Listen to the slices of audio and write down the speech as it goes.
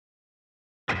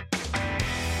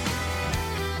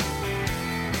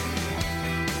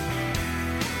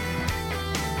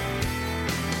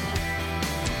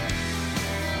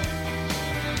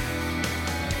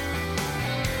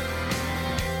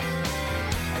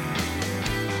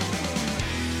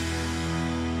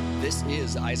This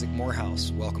is Isaac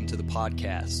Morehouse. Welcome to the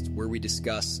podcast where we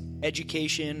discuss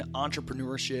education,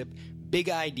 entrepreneurship, big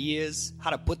ideas, how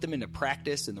to put them into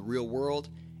practice in the real world,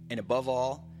 and above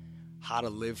all, how to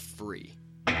live free.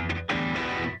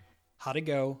 How to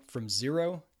go from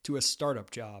zero to a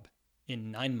startup job in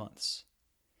 9 months.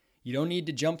 You don't need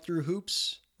to jump through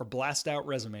hoops or blast out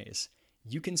resumes.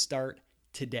 You can start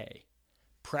today.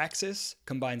 Praxis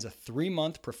combines a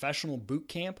 3-month professional boot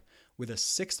camp with a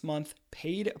 6-month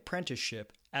paid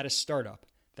apprenticeship at a startup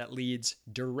that leads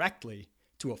directly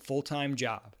to a full-time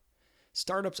job.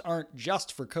 Startups aren't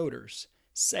just for coders.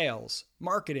 Sales,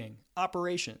 marketing,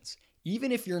 operations.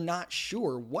 Even if you're not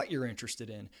sure what you're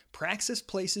interested in, Praxis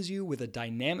places you with a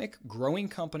dynamic, growing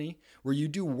company where you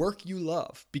do work you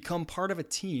love, become part of a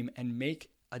team, and make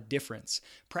a difference.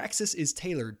 Praxis is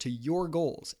tailored to your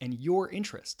goals and your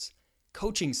interests.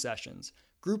 Coaching sessions,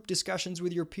 group discussions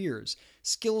with your peers,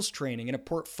 skills training, and a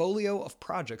portfolio of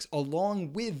projects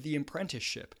along with the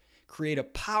apprenticeship create a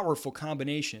powerful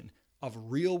combination of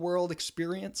real-world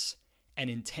experience and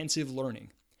intensive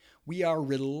learning. We are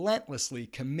relentlessly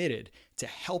committed to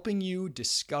helping you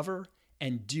discover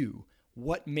and do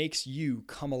what makes you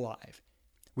come alive.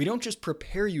 We don't just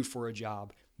prepare you for a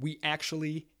job, we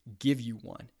actually give you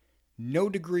one. No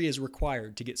degree is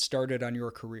required to get started on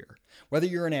your career. Whether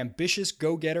you're an ambitious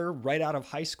go-getter right out of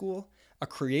high school, a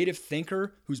creative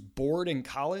thinker who's bored in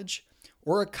college,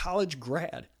 or a college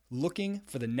grad looking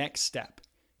for the next step,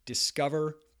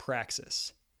 discover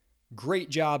Praxis. Great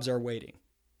jobs are waiting.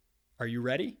 Are you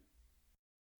ready?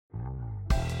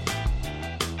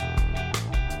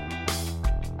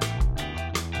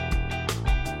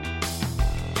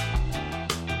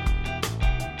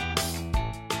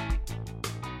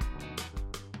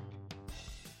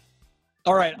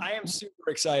 All right, I am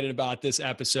super excited about this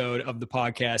episode of the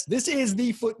podcast. This is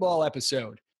the football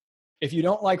episode. If you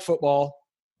don't like football,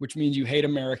 which means you hate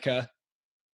America,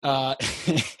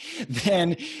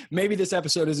 then maybe this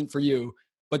episode isn't for you.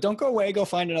 But don't go away. Go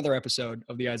find another episode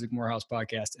of the Isaac Morehouse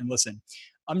Podcast and listen.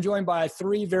 I'm joined by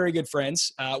 3 very good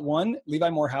friends. One, Levi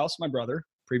Morehouse, my brother,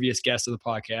 previous guest of the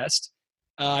podcast.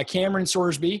 Cameron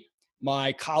Sorsby,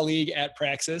 my colleague at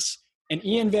Praxis. And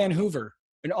Ian Vanhover,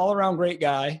 an all-around great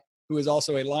guy who is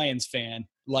also a Lions fan,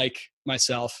 like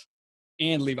myself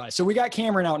and Levi. So we got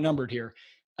Cameron outnumbered here.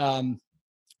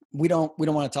 We don't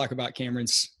want to talk about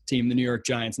Cameron's team, the New York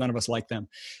Giants. None of us like them.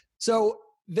 So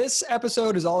this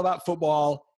episode is all about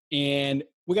football, and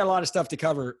we got a lot of stuff to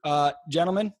cover.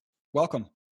 Gentlemen, welcome.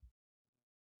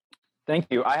 Thank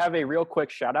you. I have a real quick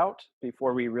shout out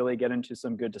before we really get into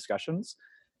some good discussions.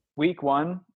 Week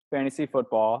 1, fantasy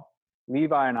football,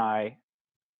 Levi and I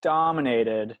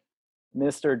dominated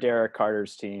Mr. Derek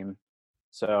Carter's team.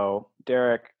 So,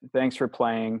 Derek, thanks for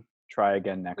playing. Try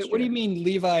again next year. What do you mean,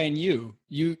 Levi and you?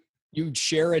 You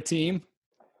share a team?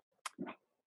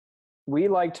 We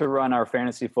like to run our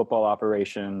fantasy football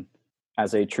operation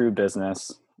as a true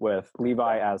business with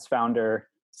Levi as founder,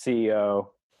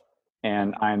 CEO,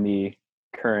 and I'm the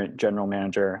current general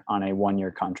manager on a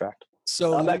 1-year contract.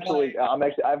 So I'm actually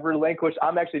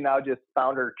now just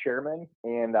founder, chairman,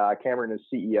 and Cameron is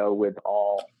CEO with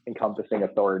all encompassing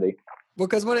authority.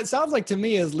 Because what it sounds like to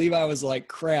me is Levi was like,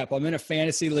 crap, I'm in a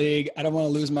fantasy league. I don't want to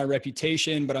lose my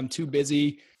reputation, but I'm too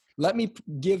busy. Let me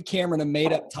give Cameron a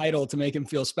made up title to make him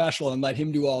feel special and let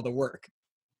him do all the work.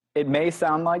 It may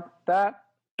sound like that,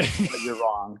 but you're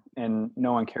wrong. And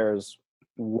no one cares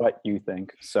what you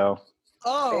think. So.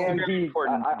 Oh, and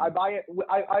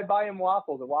I buy him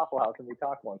waffles at Waffle House, and we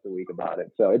talk once a week about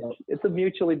it. So it's a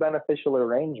mutually beneficial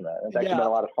arrangement. It's actually been a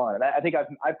lot of fun. And I think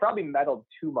I've probably meddled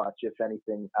too much, if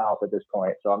anything else, at this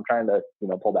point. So I'm trying to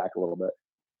pull back a little bit.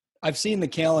 I've seen the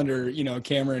calendar,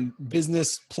 Cameron,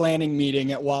 business planning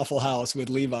meeting at Waffle House with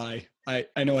Levi.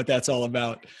 I know what that's all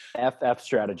about. FF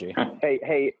strategy.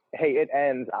 Hey, it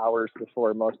ends hours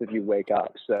before most of you wake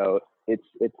up. So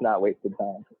it's not wasted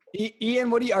time.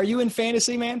 Ian, are you in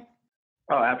fantasy, man?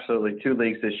 Oh, absolutely. 2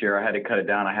 leagues this year. I had to cut it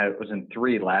down. Was in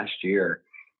 3 last year.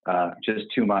 Just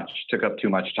too much. Took up too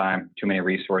much time, too many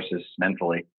resources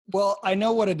mentally. Well, I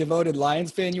know what a devoted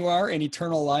Lions fan you are, an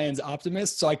eternal Lions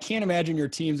optimist. So I can't imagine your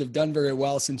teams have done very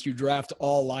well since you draft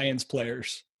all Lions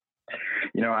players.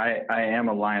 I am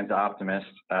a Lions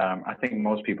optimist. I think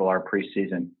most people are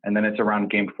preseason. And then it's around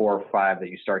game 4 or 5 that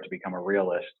you start to become a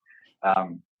realist.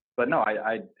 But no,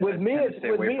 with me it's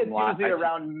usually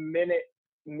around minute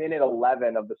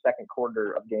 11 of the second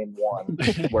quarter of game 1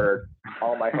 where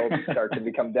all my hopes start to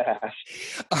become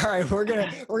dashed. All right, we're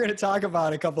gonna talk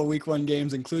about a couple of week 1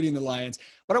 games, including the Lions.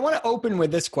 But I want to open with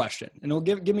this question, and it'll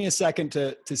give me a second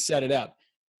to set it up.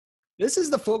 This is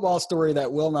the football story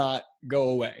that will not go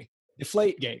away.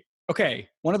 Deflate-gate. Okay,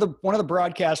 one of the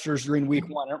broadcasters during week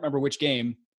one, I don't remember which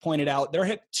game, pointed out there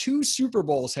have 2 Super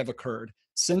Bowls have occurred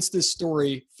since this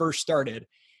story first started.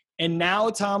 And now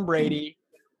Tom Brady,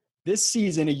 this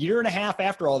season, a year and a half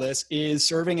after all this, is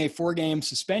serving a 4-game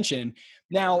suspension.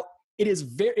 Now,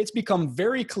 it's become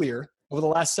very clear over the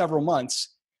last several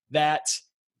months that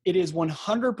it is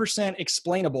 100%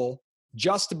 explainable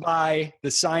just by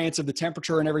the science of the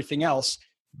temperature and everything else,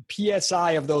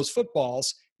 PSI of those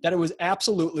footballs, that it was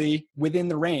absolutely within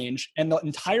the range. And the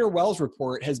entire Wells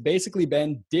report has basically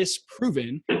been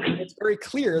disproven. It's very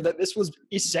clear that this was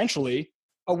essentially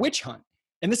a witch hunt.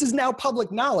 And this is now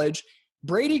public knowledge.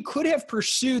 Brady could have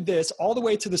pursued this all the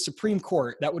way to the Supreme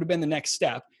Court. That would have been the next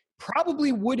step.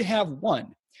 Probably would have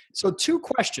won. So 2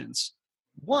 questions.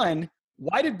 1,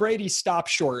 why did Brady stop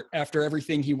short after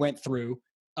everything he went through?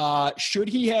 Should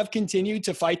he have continued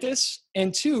to fight this?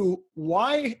 And 2,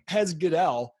 why has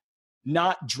Goodell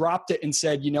not dropped it and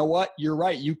said, you know what, you're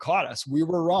right, you caught us. We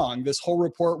were wrong. This whole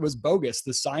report was bogus.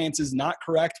 The science is not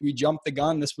correct. We jumped the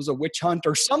gun. This was a witch hunt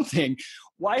or something.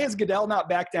 Why has Goodell not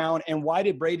backed down? And why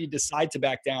did Brady decide to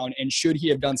back down? And should he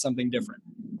have done something different?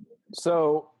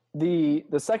 So the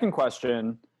second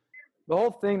question, the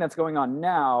whole thing that's going on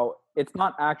now, it's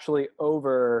not actually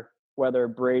over whether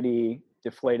Brady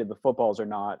deflated the footballs or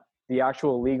not. The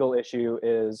actual legal issue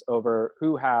is over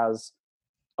who has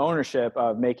ownership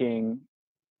of making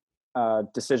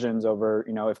decisions over,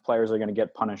 if players are going to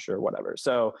get punished or whatever.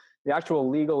 So the actual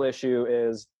legal issue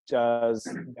is, do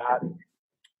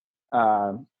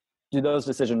those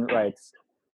decision rights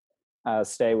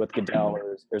stay with Goodell,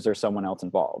 or is there someone else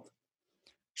involved?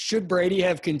 Should Brady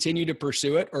have continued to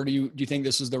pursue it, or do you think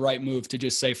this is the right move to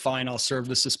just say, fine, I'll serve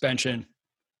the suspension?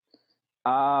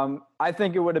 I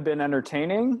think it would have been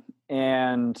entertaining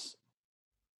and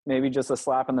maybe just a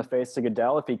slap in the face to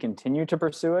Goodell if he continued to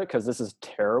pursue it, because this is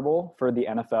terrible for the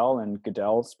NFL and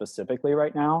Goodell specifically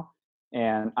right now.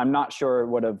 And I'm not sure it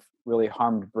would have really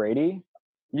harmed Brady.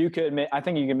 I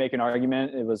think you could make an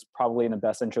argument it was probably in the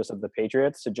best interest of the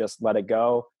Patriots to just let it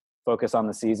go, focus on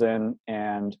the season,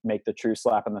 and make the true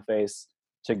slap in the face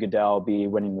to Goodell be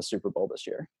winning the Super Bowl this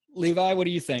year. Levi, what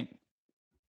do you think?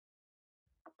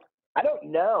 I don't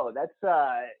know. That's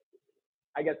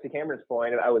I guess to Cameron's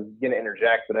point, I was going to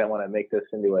interject, but I don't want to make this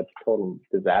into a total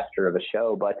disaster of a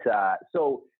show. But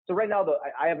so right now, though,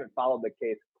 I haven't followed the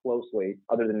case closely,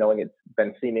 other than knowing it's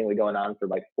been seemingly going on for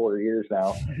like 4 years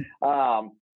now.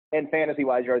 And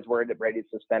fantasy-wise, you're always worried that Brady's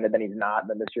suspended, then he's not, and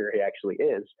then this year he actually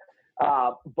is.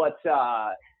 So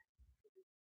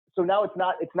now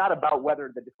it's not about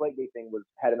whether the deflate-gate thing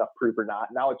had enough proof or not.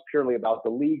 Now it's purely about the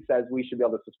league says we should be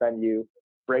able to suspend you.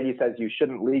 Brady says you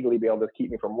shouldn't legally be able to keep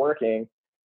me from working.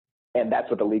 And that's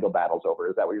what the legal battle's over.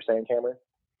 Is that what you're saying, Cameron?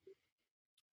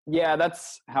 Yeah,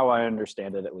 that's how I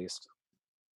understand it, at least.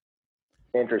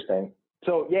 Interesting.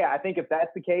 So, yeah, I think if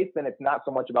that's the case, then it's not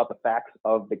so much about the facts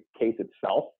of the case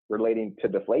itself relating to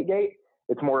deflate-gate.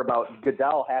 It's more about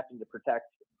Goodell having to protect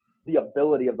the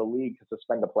ability of the league to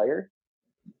suspend a player.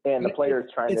 And the player is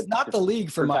trying it's not the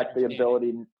league for protect the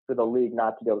ability for the league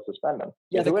not to be able to suspend them.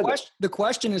 Yeah, the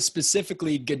question is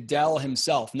specifically Goodell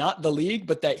himself, not the league,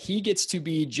 but that he gets to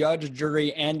be judge,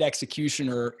 jury, and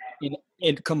executioner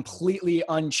in completely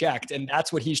unchecked, and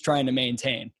that's what he's trying to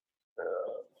maintain.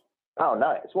 Oh,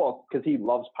 nice. Well, because he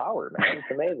loves power, man.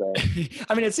 It's amazing.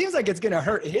 I mean, it seems like it's going to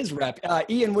hurt his rep.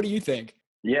 Ian, what do you think?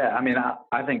 Yeah, I mean,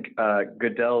 I think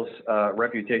Goodell's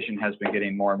reputation has been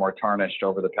getting more and more tarnished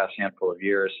over the past handful of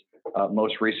years,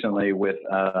 most recently with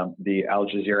the Al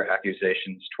Jazeera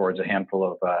accusations towards a handful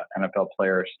of NFL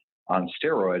players on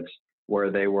steroids,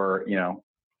 where they were,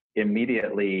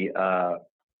 immediately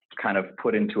kind of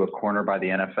put into a corner by the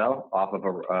NFL off of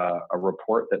a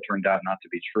report that turned out not to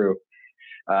be true.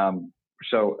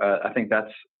 So I think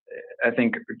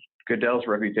Goodell's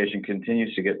reputation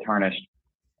continues to get tarnished.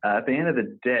 At the end of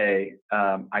the day,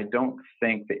 I don't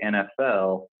think the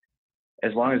NFL,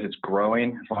 as long as it's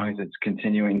growing, as long as it's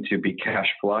continuing to be cash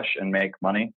flush and make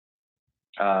money,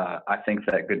 I think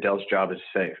that Goodell's job is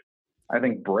safe. I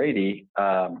think Brady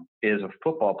is a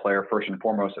football player first and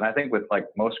foremost, and I think with like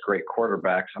most great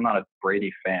quarterbacks, I'm not a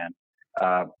Brady fan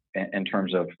in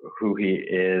terms of who he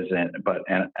is, and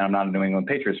I'm not a New England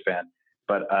Patriots fan.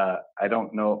 But I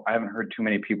don't know. I haven't heard too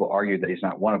many people argue that he's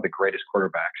not one of the greatest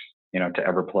quarterbacks, to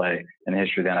ever play in the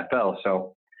history of the NFL.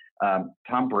 So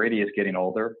Tom Brady is getting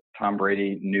older. Tom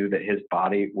Brady knew that his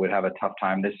body would have a tough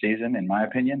time this season, in my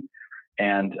opinion.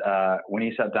 And when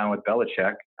he sat down with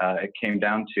Belichick, it came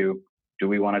down to, do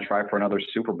we want to try for another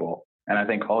Super Bowl? And I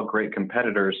think all great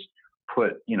competitors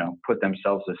put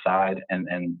themselves aside,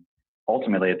 and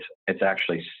ultimately it's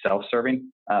actually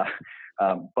self-serving.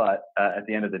 But at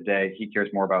the end of the day, he cares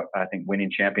more about, I think,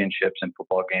 winning championships and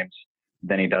football games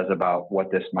than he does about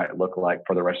what this might look like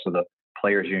for the rest of the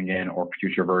players union or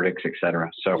future verdicts, et cetera.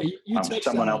 So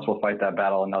someone else will fight that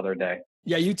battle another day.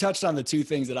 Yeah, you touched on the two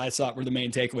things that I thought were the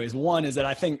main takeaways. One is that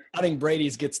I think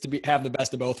Brady's gets to have the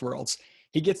best of both worlds.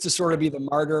 He gets to sort of be the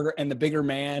martyr and the bigger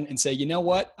man and say, you know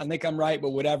what, I think I'm right, but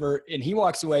whatever. And he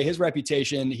walks away, his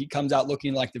reputation, he comes out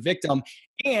looking like the victim.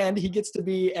 And he gets to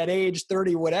be at age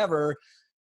 30, whatever,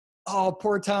 oh,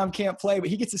 poor Tom can't play, but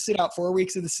he gets to sit out 4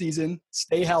 weeks of the season,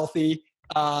 stay healthy,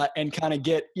 and kind of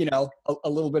get, a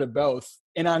little bit of both.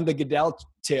 And on the Goodell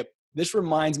tip, this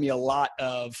reminds me a lot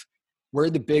of where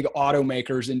the big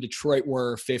automakers in Detroit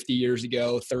were 50 years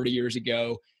ago, 30 years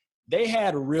ago. They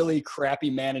had really crappy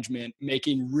management,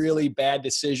 making really bad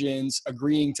decisions,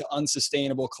 agreeing to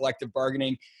unsustainable collective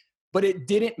bargaining. But it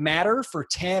didn't matter for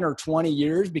 10 or 20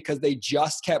 years because they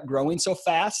just kept growing so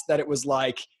fast that it was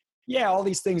like, yeah, all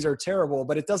these things are terrible,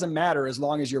 but it doesn't matter as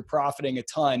long as you're profiting a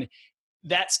ton.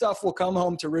 That stuff will come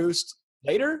home to roost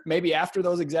later, maybe after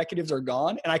those executives are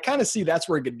gone. And I kind of see that's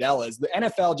where Goodell is. The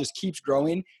NFL just keeps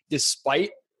growing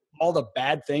despite all the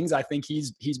bad things I think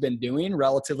he's been doing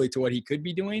relatively to what he could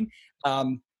be doing.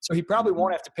 So he probably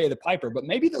won't have to pay the piper, but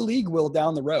maybe the league will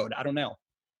down the road. I don't know.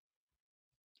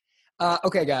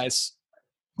 Okay, guys,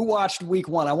 who watched week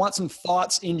one? I want some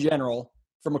thoughts in general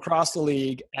from across the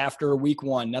league after week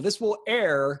one. Now, this will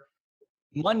air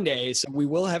Monday, so we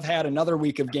will have had another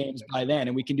week of games by then,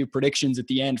 and we can do predictions at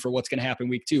the end for what's going to happen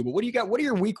week two. But what do you got? What are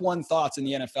your week one thoughts in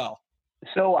the NFL?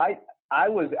 So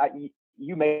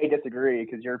you may disagree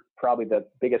because you're probably the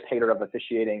biggest hater of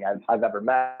officiating I've ever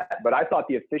met, but I thought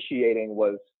the officiating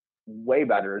was way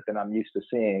better than I'm used to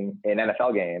seeing in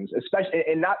NFL games, especially,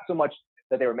 and not so much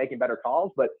that they were making better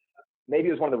calls, but maybe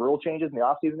it was one of the rule changes in the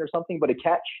offseason or something, but a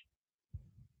catch,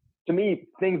 to me,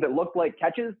 things that looked like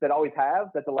catches that always have,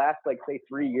 that the last, like, say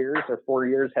 3 years or 4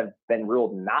 years have been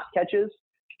ruled not catches,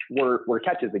 were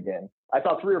catches again. I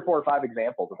saw 3 or 4 or 5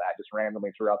 examples of that just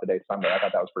randomly throughout the day Sunday. I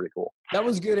thought that was pretty cool. That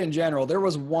was good in general. There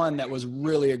was one that was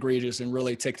really egregious and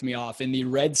really ticked me off in the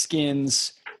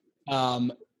Redskins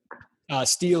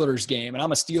Steelers game. And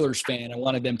I'm a Steelers fan. I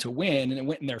wanted them to win, and it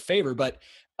went in their favor. But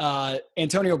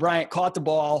Antonio Bryant caught the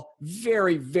ball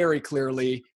very, very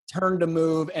clearly, turned to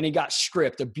move, and he got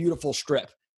stripped, a beautiful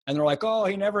strip. And they're like, oh,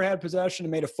 he never had possession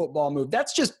and made a football move.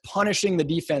 That's just punishing the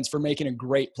defense for making a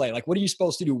great play. Like, what are you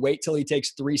supposed to do? Wait till he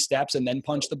takes 3 steps and then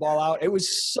punch the ball out? It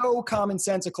was so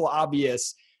commonsensical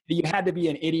obvious that you had to be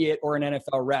an idiot or an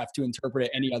NFL ref to interpret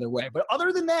it any other way. But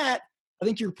other than that, I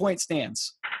think your point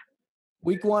stands.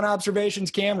 Week one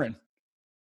observations, Cameron.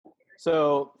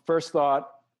 So first thought,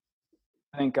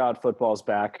 thank God football's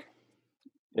back.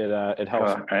 It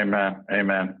helps.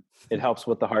 Amen. It helps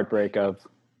with the heartbreak of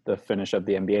the finish of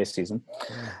the NBA season.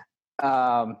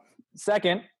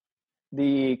 Second,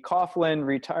 the Coughlin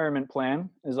retirement plan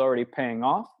is already paying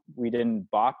off. We didn't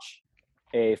botch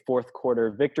a fourth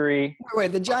quarter victory.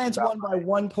 Wait, the Giants won by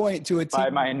 1 point to a team. By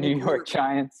my New York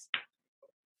Giants.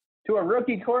 To a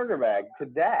rookie quarterback, to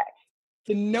Dak.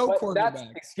 To no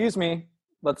quarterback. Excuse me.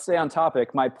 Let's stay on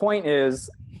topic. My point is,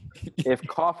 if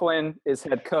Coughlin is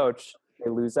head coach, they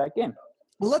lose that game.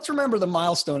 Well, let's remember the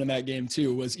milestone in that game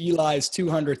too was Eli's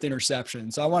 200th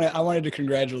interception. So I wanted to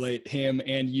congratulate him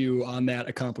and you on that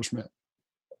accomplishment.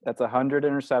 That's 100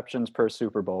 interceptions per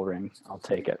Super Bowl ring. I'll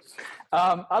take it.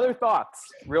 Other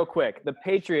thoughts, real quick. The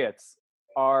Patriots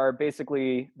are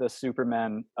basically the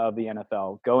Supermen of the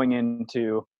NFL going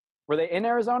into. Were they in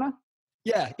Arizona?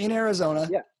 Yeah, in Arizona.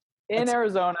 Yeah.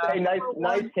 Arizona. Hey,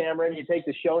 nice, Cameron. You take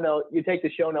the show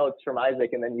notes from Isaac,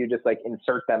 and then you just like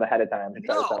insert them ahead of time. To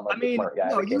try to sound like the smart guy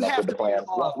you have to.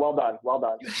 Well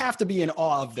done. You have to be in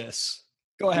awe of this.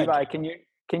 Go ahead, Levi.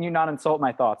 Can you not insult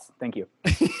my thoughts? Thank you.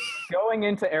 Going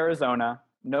into Arizona,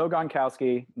 no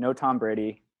Gronkowski, no Tom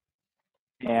Brady,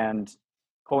 and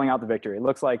pulling out the victory. It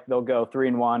looks like they'll go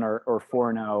 3-1 or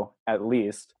 4-0 at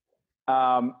least.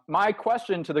 My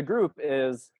question to the group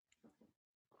is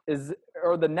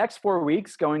are the next 4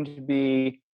 weeks going to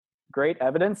be great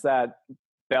evidence that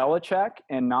Belichick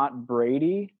and not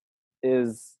Brady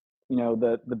is,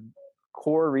 the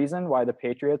core reason why the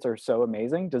Patriots are so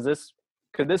amazing?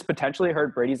 Could this potentially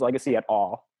hurt Brady's legacy at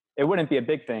all? It wouldn't be a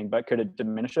big thing, but could it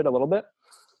diminish it a little bit?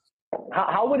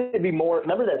 How would it be more?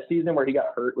 Remember that season where he got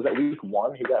hurt? Was that week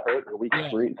 1 he got hurt, or week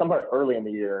 3? Somewhere early in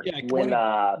the year, when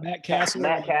Matt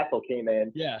Castle came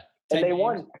in. Yeah, and they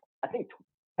won, I think,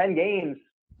 10 games.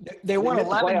 They won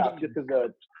 11 games. Just because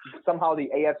somehow the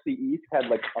AFC East had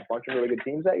like a bunch of really good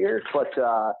teams that year. But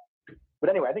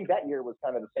anyway, I think that year was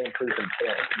kind of the same proof and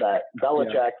that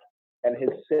Belichick and his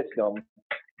system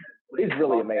is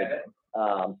really amazing.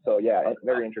 So yeah, it's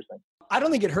very interesting. I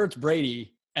don't think it hurts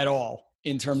Brady at all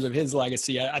in terms of his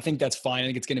legacy. I think that's fine. I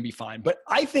think it's going to be fine. But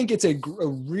I think it's a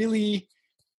really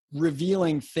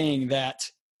revealing thing that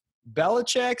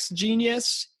Belichick's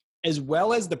genius, as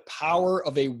well as the power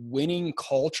of a winning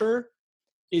culture,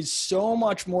 is so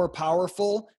much more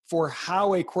powerful for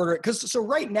how a quarterback, because so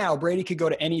right now Brady could go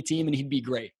to any team and he'd be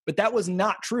great, but that was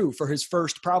not true for his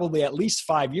first probably at least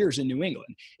 5 years in New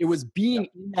England. It was being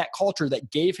in that culture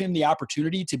that gave him the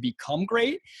opportunity to become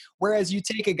great. Whereas you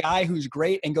take a guy who's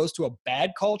great and goes to a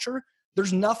bad culture,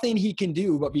 there's nothing he can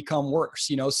do but become worse.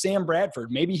 You know, Sam Bradford,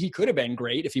 maybe he could have been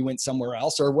great if he went somewhere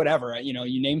else or whatever. You know,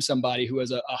 you name somebody who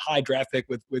has a high draft pick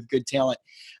with good talent.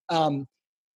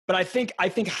 But I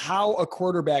think how a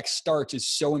quarterback starts is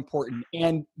so important.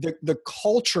 And the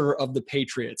culture of the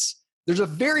Patriots, there's a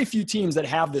very few teams that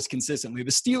have this consistently.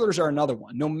 The Steelers are another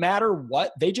one. No matter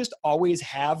what, they just always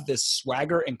have this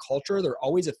swagger and culture. They're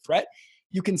always a threat.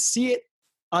 You can see it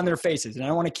on their faces. And I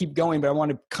don't want to keep going, but I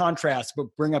want to contrast, but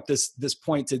bring up this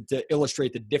point to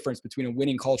illustrate the difference between a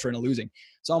winning culture and a losing.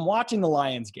 So I'm watching the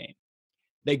Lions game.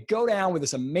 They go down with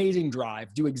this amazing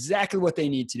drive, do exactly what they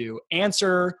need to do,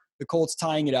 answer the Colts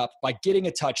tying it up by getting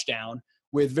a touchdown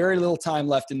with very little time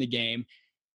left in the game.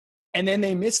 And then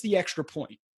they miss the extra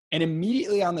point. And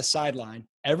immediately on the sideline,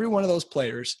 every one of those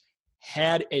players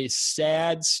had a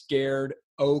sad, scared,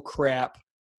 oh crap,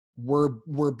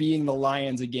 we're being the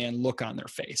Lions again look on their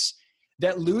face.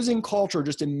 That losing culture,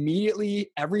 just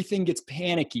immediately everything gets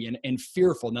panicky and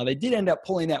fearful. Now they did end up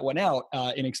pulling that one out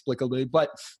inexplicably, but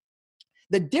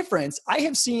the difference, I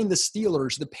have seen the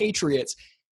Steelers, the Patriots,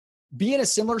 be in a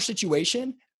similar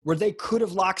situation where they could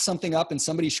have locked something up and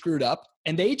somebody screwed up,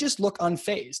 and they just look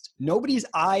unfazed. Nobody's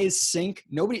eyes sink.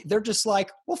 They're just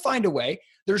like, we'll find a way.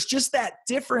 There's just that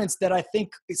difference that I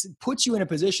think puts you in a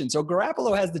position. So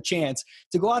Garoppolo has the chance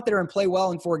to go out there and play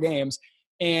well in 4 games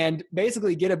and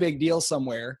basically get a big deal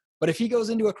somewhere. But if he goes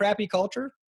into a crappy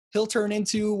culture, he'll turn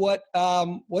into what,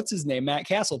 what's his name? Matt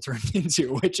Castle turned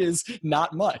into, which is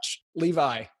not much.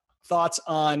 Levi, thoughts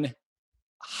on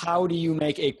how do you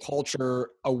make a culture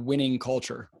a winning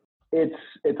culture? It's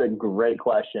a great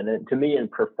question. And to me, in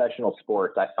professional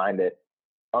sports, I find it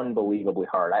unbelievably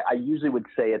hard. I usually would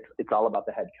say it's all about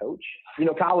the head coach. You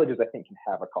know, colleges, I think, can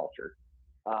have a culture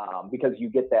because you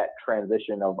get that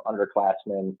transition of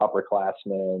underclassmen,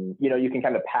 upperclassmen. You know, you can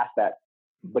kind of pass that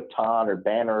baton or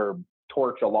banner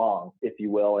torch along, if you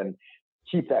will, and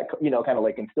keep that, you know, kind of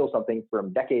like instill something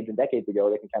from decades and decades ago.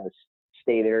 They can kind of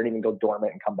stay there and even go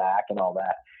dormant and come back and all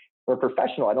that. For a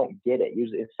professional, I don't get it.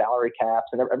 Usually it's salary caps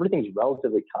and everything's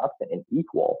relatively constant and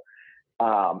equal.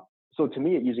 So to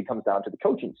me, it usually comes down to the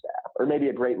coaching staff or maybe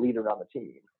a great leader on the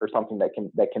team or something that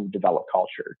can develop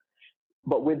culture.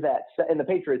 But with that, and the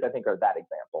Patriots, I think, are that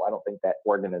example. I don't think that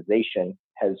organization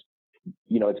has,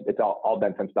 you know, it's all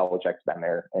been since Belichick's been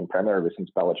there, and primarily since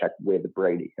Belichick with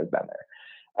Brady has been there.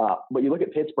 But you look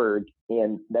at Pittsburgh,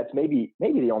 and that's maybe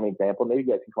the only example. Maybe you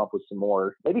guys can come up with some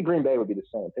more. Maybe Green Bay would be the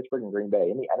same. Pittsburgh and Green Bay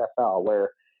in the NFL,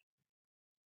 where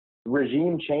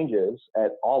regime changes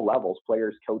at all levels,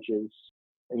 players, coaches,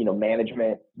 you know,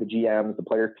 management, the GMs, the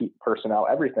player personnel,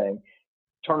 everything,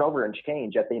 turnover and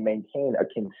change, yet they maintain a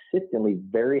consistently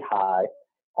very high,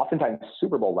 oftentimes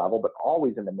Super Bowl level, but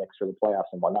always in the mix for the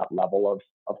playoffs and whatnot level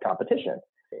of competition.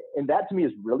 And that to me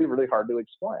is really, really hard to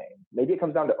explain. Maybe it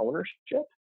comes down to ownership.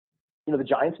 You know, the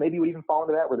Giants maybe would even fall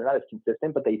into that where they're not as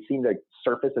consistent, but they seem to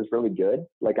surface as really good,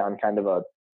 like on kind of a,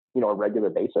 you know, a regular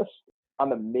basis. On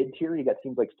the mid-tier, you got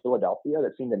teams like Philadelphia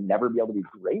that seem to never be able to be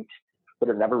great, but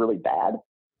are never really bad.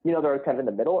 You know, they're kind of in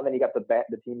the middle, and then you got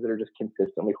the teams that are just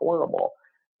consistently horrible.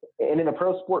 And in a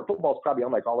pro sport, football is probably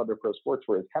unlike all other pro sports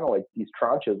where it's kind of like these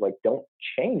tranches like don't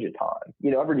change a ton. You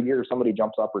know, every year somebody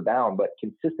jumps up or down, but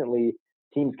consistently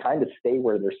teams kind of stay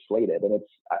where they're slated. And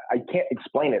I can't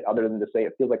explain it other than to say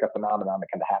it feels like a phenomenon that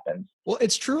kind of happens. Well,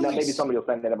 it's truly. Now, maybe somebody will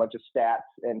send in a bunch of stats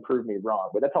and prove me wrong,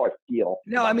 but that's how I feel.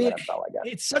 No, I mean, NFL, I guess.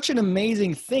 It's such an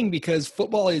amazing thing because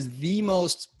football is the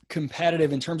most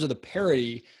competitive in terms of the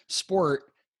parity sport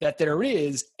that there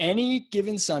is. Any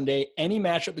given Sunday, any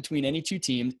matchup between any two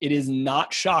teams, it is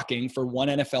not shocking for one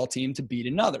NFL team to beat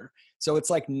another. So it's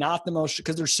like not the most,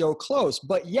 because they're so close.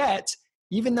 But yet,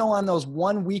 even though on those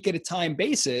 1 week at a time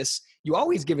basis, you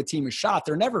always give a team a shot.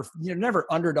 They're never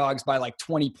underdogs by like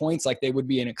 20 points like they would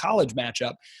be in a college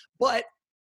matchup. But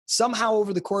somehow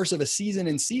over the course of a season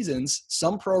and seasons,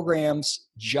 some programs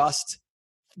just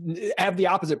have the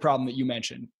opposite problem that you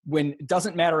mentioned. When it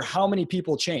doesn't matter how many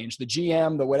people change, the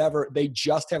GM, the whatever, they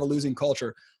just have a losing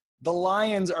culture. The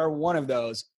Lions are one of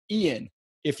those. Ian,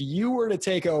 if you were to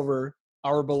take over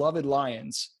our beloved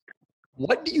Lions,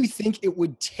 what do you think it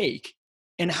would take?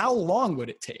 And how long would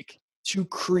it take to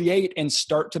create and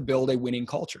start to build a winning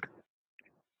culture?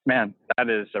 Man,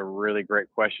 that is a really great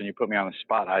question. You put me on the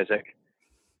spot, Isaac.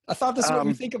 I thought this is what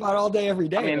you think about all day, every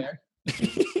day. I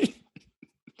mean,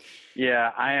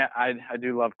 yeah, I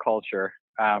do love culture.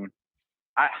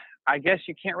 I guess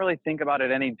you can't really think about it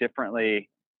any differently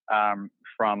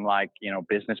from like,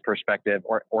 business perspective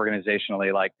or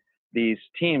organizationally. Like, these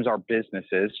teams are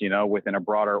businesses, within a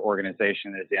broader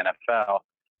organization as the NFL.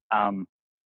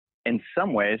 In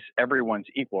some ways, everyone's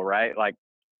equal, right? Like,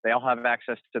 they all have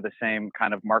access to the same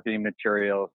kind of marketing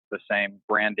materials, the same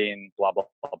branding, blah, blah,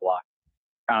 blah, blah.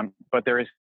 But there is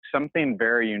something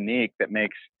very unique that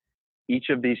makes each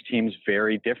of these teams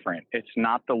very different. It's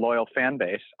not the loyal fan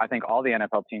base. I think all the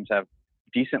NFL teams have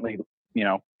decently,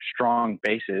 strong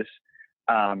bases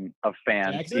of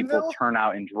fans. People turn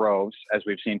out in droves, as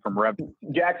we've seen from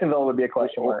Jacksonville would be a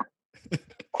question mark.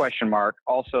 Question mark.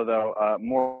 Also, though,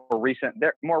 more recent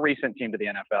team to the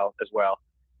NFL as well.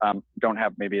 Don't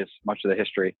have maybe as much of the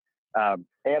history. And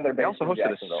they also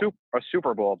hosted a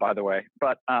Super Bowl, by the way.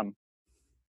 But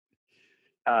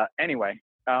anyway,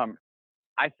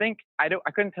 I think I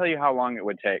couldn't tell you how long it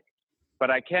would take, but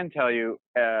I can tell you,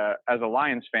 as a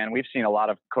Lions fan, we've seen a lot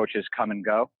of coaches come and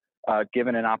go,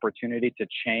 given an opportunity to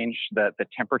change the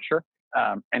temperature,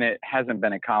 and it hasn't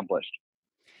been accomplished.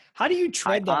 How do you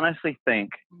tread I honestly think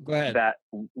that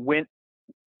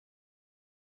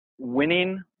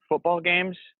winning football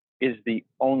games is the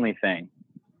only thing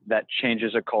that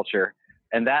changes a culture,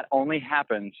 and that only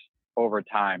happens over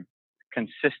time.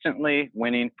 Consistently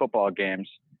winning football games,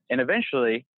 and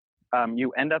eventually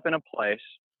you end up in a place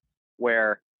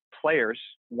where players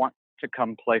want to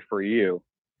come play for you.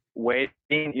 We've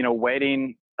seen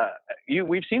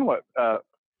what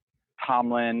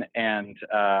Tomlin and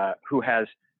who has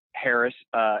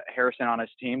Harrison on his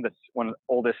team. That's one of the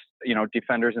oldest,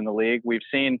 defenders in the league. We've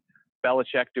seen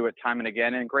Belichick do it time and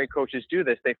again, and great coaches do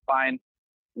this. They find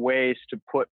ways to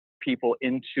put people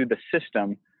into the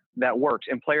system that works,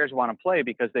 and players want to play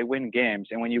because they win games.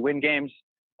 And when you win games,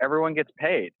 everyone gets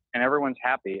paid and everyone's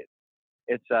happy.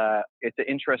 It's an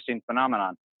interesting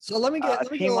phenomenon. So let me get a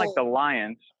team like the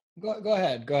Lions. Go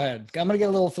ahead. I'm going to get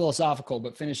a little philosophical,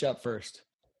 but finish up first.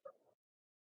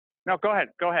 No, go ahead.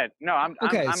 No, I'm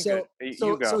okay. I'm so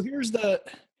good. So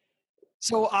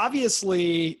so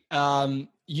obviously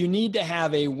you need to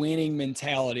have a winning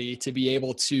mentality to be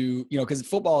able to, because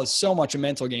football is so much a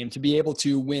mental game, to be able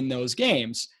to win those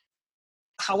games.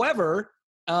 However,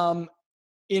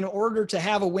 in order to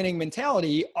have a winning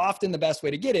mentality, often the best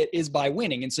way to get it is by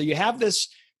winning. And so you have this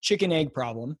chicken egg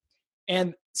problem,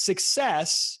 and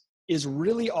success is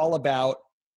really all about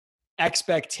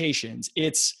expectations.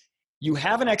 It's you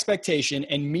have an expectation,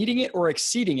 and meeting it or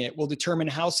exceeding it will determine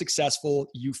how successful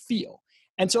you feel.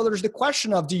 And so there's the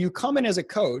question of, do you come in as a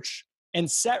coach and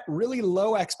set really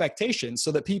low expectations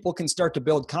so that people can start to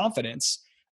build confidence?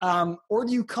 Or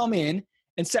do you come in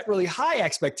and set really high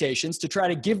expectations to try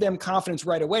to give them confidence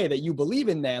right away that you believe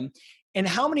in them? And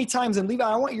how many times, and Levi,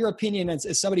 I want your opinion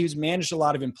as somebody who's managed a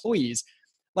lot of employees,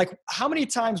 like how many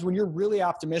times when you're really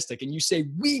optimistic and you say,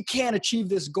 we can't achieve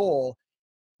this goal,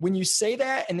 when you say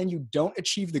that and then you don't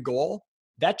achieve the goal,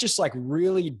 that just like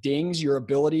really dings your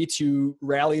ability to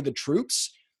rally the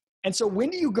troops. And so when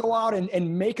do you go out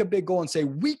and make a big goal and say,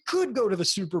 we could go to the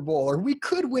Super Bowl, or we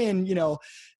could win,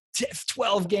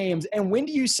 12 games? And when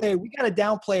do you say, we got to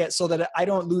downplay it so that I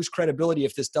don't lose credibility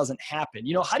if this doesn't happen?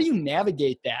 How do you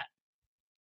navigate that?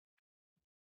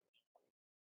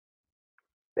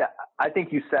 Yeah, I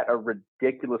think you set a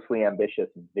ridiculously ambitious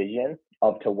vision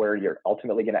to where you're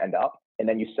ultimately going to end up. And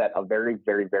then you set a very,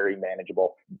 very, very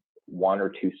manageable 1 or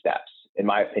 2 steps. In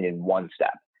my opinion, 1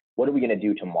 step. What are we going to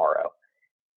do tomorrow,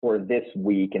 or this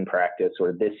week in practice,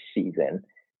 or this season?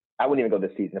 I wouldn't even go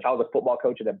this season. If I was a football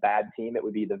coach at a bad team, it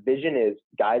would be the vision is,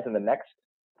 guys, in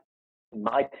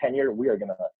my tenure, we are going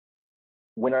to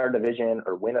win our division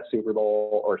or win a Super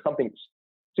Bowl or something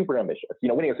super ambitious.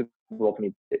 Winning a Super Bowl to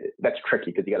me, that's tricky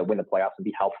because you got to win the playoffs and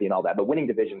be healthy and all that. But winning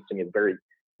divisions to me is very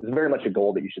much a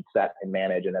goal that you should set and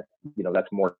manage, and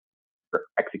that's more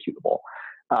executable.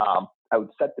 I would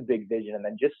set the big vision and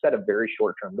then just set a very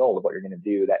short-term goal of what you're going to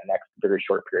do that next very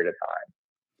short period of time.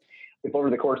 If over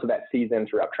the course of that season,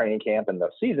 throughout training camp and the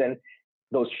season,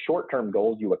 those short-term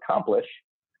goals you accomplish,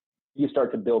 you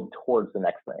start to build towards the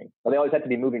next thing. Now, they always have to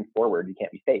be moving forward. You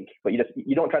can't be fake, but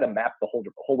you don't try to map the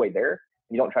whole way there.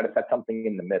 You don't try to set something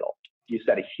in the middle. You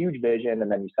set a huge vision,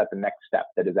 and then you set the next step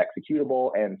that is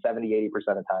executable, and 70-80%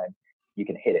 of the time you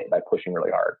can hit it by pushing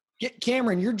really hard.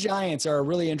 Cameron, your Giants are a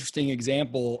really interesting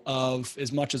example of,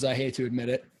 as much as I hate to admit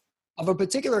it, of a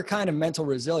particular kind of mental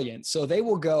resilience. So they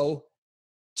will go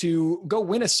to go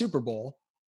win a Super Bowl,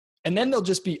 and then they'll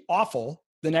just be awful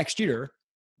the next year,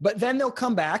 but then they'll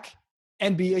come back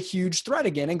and be a huge threat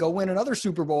again and go win another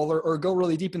Super Bowl or go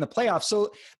really deep in the playoffs.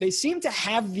 So they seem to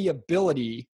have the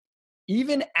ability,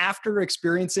 even after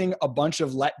experiencing a bunch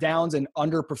of letdowns and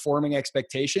underperforming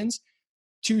expectations,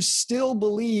 to still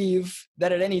believe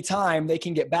that at any time they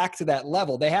can get back to that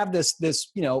level. They have this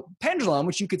pendulum,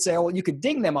 which you could say, you could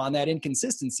ding them on that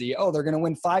inconsistency. Oh, they're going to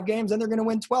win 5 games and they're going to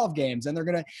win 12 games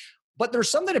and but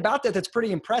there's something about that that's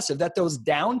pretty impressive, that those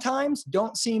down times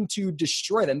don't seem to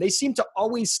destroy them. They seem to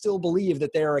always still believe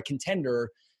that they're a contender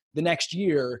the next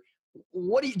year.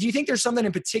 What do you think there's something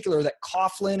in particular that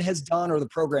Coughlin has done or the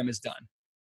program has done?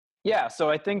 Yeah, so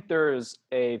I think there's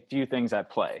a few things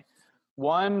at play.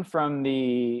 One, from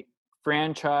the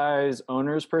franchise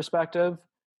owner's perspective,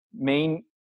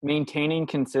 maintaining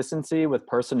consistency with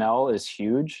personnel is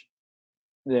huge.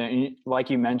 Like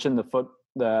you mentioned,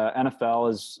 the NFL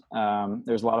is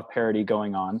there's a lot of parity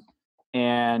going on,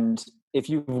 and if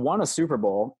you've won a Super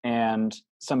Bowl and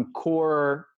some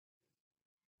core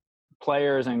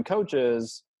players and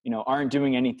coaches, aren't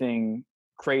doing anything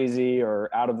crazy or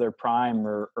out of their prime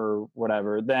or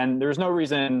whatever, then there's no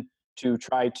reason to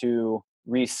try to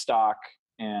restock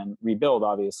and rebuild,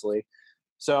 obviously.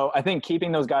 So I think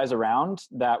keeping those guys around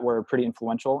that were pretty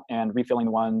influential and refilling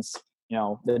the ones,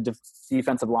 the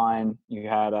defensive line, you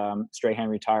had Strahan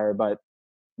retire, but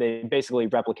they basically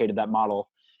replicated that model.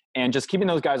 And just keeping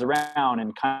those guys around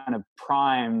and kind of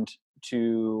primed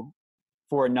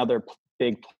for another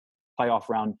big playoff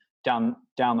round down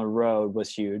the road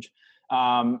was huge.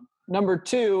 Number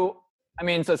 2,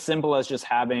 it's as simple as just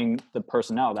having the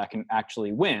personnel that can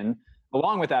actually win.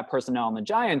 Along with that personnel in the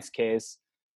Giants case,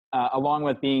 along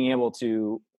with being able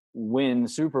to win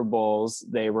Super Bowls,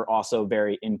 they were also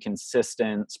very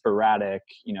inconsistent, sporadic.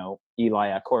 Eli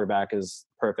at quarterback is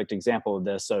a perfect example of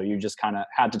this. So you just kind of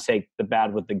had to take the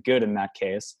bad with the good in that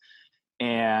case.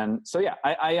 And so, yeah,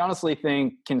 I honestly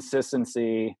think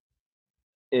consistency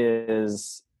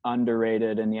is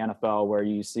underrated in the NFL, where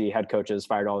you see head coaches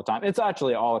fired all the time. It's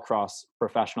actually all across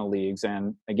professional leagues.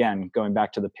 And again, going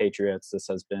back to the Patriots, this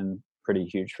has been pretty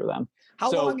huge for them. How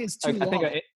long is too long?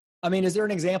 Is there an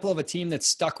example of a team that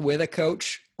stuck with a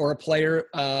coach or a player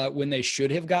when they should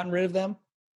have gotten rid of them?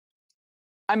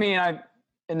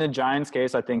 In the Giants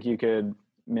case, I think you could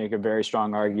make a very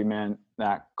strong argument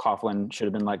that Coughlin should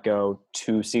have been let go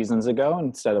 2 seasons ago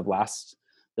instead of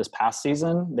this past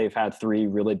season. They've had 3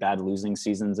 really bad losing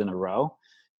seasons in a row.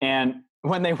 And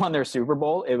when they won their Super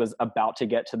Bowl, it was about to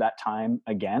get to that time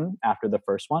again after the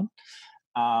first one.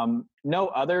 No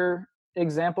other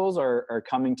examples are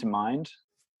coming to mind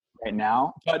right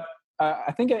now. But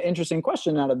I think an interesting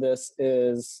question out of this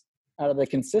is, out of the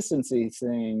consistency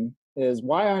thing, is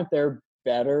why aren't there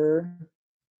better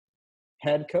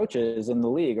head coaches in the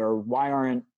league? Or why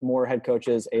aren't more head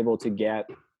coaches able to get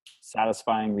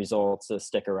satisfying results to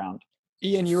stick around?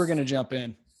 Ian, you were going to jump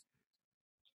in.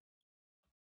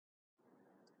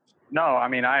 No,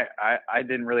 I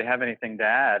didn't really have anything to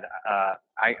add.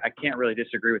 I can't really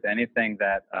disagree with anything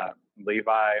that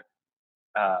Levi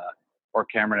or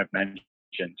Cameron have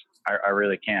mentioned. I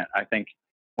really can't. I think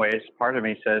part of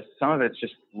me says some of it's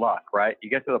just luck, right? You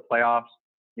get to the playoffs,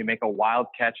 you make a wild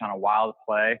catch on a wild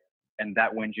play, and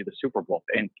that wins you the Super Bowl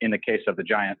in the case of the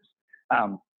Giants.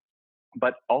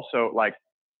 But also,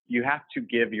 you have to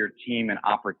give your team an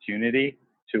opportunity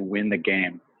to win the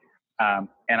game.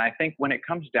 And I think when it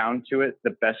comes down to it,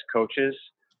 the best coaches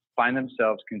find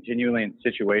themselves continually in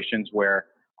situations where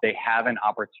they have an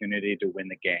opportunity to win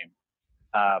the game.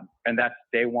 And that's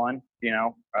day one,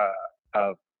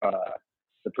 of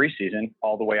the preseason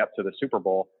all the way up to the Super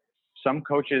Bowl. Some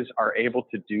coaches are able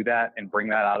to do that and bring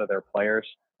that out of their players,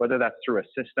 whether that's through a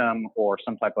system or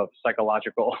some type of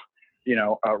psychological,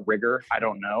 rigor. I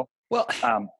don't know. Well,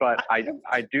 but I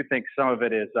do think some of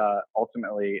it is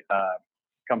ultimately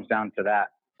comes down to that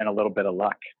and a little bit of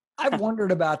luck. I've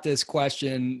wondered about this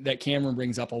question that Cameron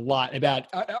brings up a lot about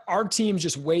our team's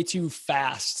just way too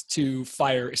fast to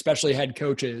fire, especially head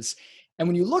coaches. And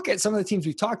when you look at some of the teams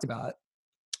we've talked about,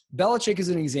 Belichick is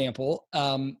an example.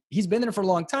 He's been there for a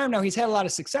long time now. He's had a lot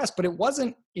of success, but it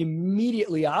wasn't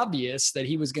immediately obvious that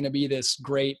he was going to be this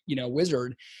great,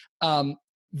 wizard.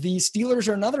 The Steelers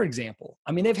are another example.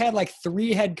 They've had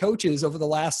 3 head coaches over the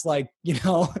last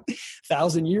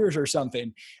 1,000 years or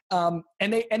something. And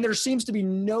there seems to be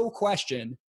no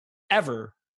question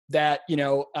ever that,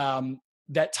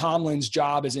 that Tomlin's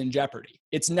job is in jeopardy.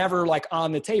 It's never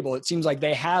on the table. It seems like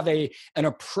they have an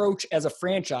approach as a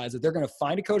franchise that they're going to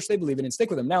find a coach they believe in and stick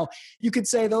with them. Now, you could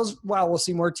say we'll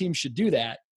see more teams should do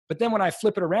that. But then when I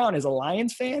flip it around as a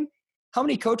Lions fan, how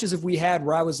many coaches have we had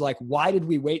where I was like, why did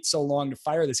we wait so long to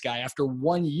fire this guy? After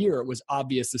 1 year, it was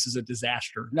obvious this is a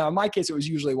disaster. Now, in my case, it was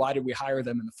usually, why did we hire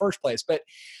them in the first place? But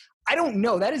I don't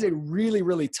know. That is a really,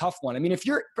 really tough one. I mean, if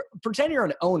pretend you're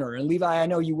an owner, and Levi, I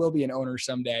know you will be an owner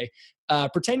someday.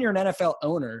 Pretend you're an NFL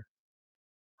owner.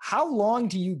 How long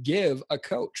do you give a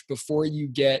coach before you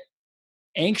get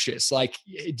anxious? Like,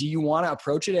 do you want to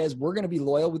approach it as, we're going to be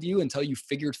loyal with you until you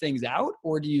figure things out?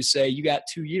 Or do you say, you got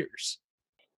 2 years?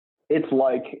 It's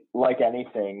like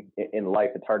anything in life.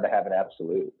 It's hard to have an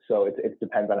absolute. So it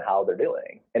depends on how they're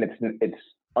doing. And it's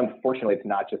unfortunately, it's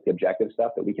not just the objective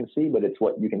stuff that we can see, but it's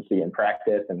what you can see in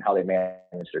practice and how they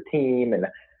manage their team and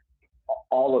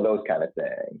all of those kind of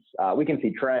things. We can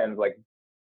see trends. Like,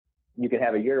 you can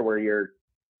have a year where you're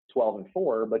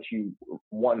 12-4, but you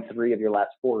won 3 of your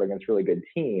last 4 against really good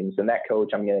teams. And that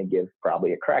coach, I'm going to give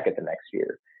probably a crack at the next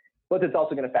year. But it's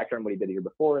also going to factor in what he did the year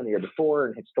before and the year before,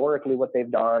 and historically what they've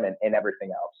done and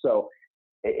everything else. So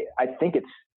I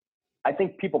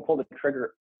think people pull the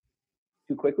trigger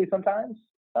too quickly sometimes.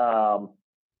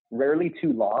 Rarely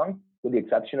too long, with the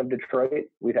exception of Detroit.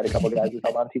 We've had a couple of guys who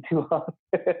held on to too long.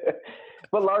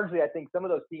 But largely, I think some of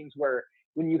those teams where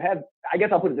when you have, I guess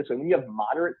I'll put it this way, when you have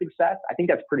moderate success, I think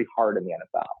that's pretty hard in the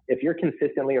NFL. If you're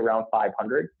consistently around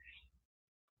 500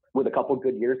 with a couple of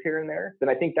good years here and there, then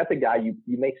I think that's a guy you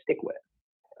may stick with.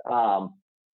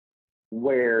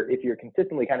 Where if you're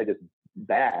consistently kind of just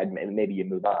bad, and maybe you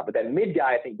move on. But that mid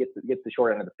guy, I think, gets the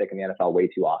short end of the stick in the NFL way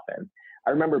too often. I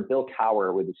remember Bill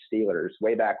Cowher with the Steelers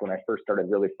way back when I first started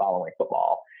really following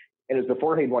football. And it was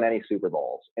before he'd won any Super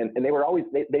Bowls. And they were always,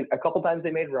 they a couple times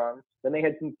they made runs. Then they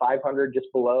had some 500 just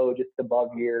below, just above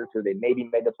years, or they maybe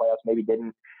made the playoffs, maybe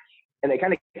didn't. And they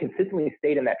kind of consistently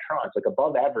stayed in that tranche, like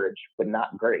above average, but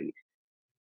not great.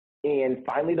 And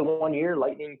finally, the 1 year,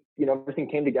 Lightning, everything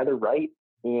came together right,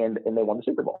 and they won the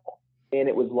Super Bowl. And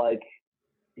it was like,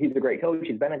 he's a great coach.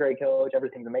 He's been a great coach.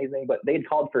 Everything's amazing. But they'd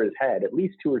called for his head at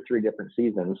least 2 or 3 different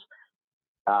seasons,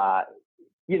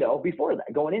 before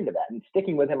that, going into that. And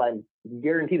sticking with him, I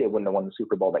guarantee they wouldn't have won the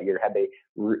Super Bowl that year had they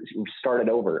started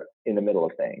over in the middle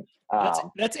of things.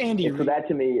 That's Andy Reid. So that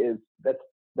to me is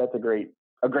that's a great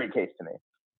case to me.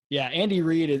 Yeah, Andy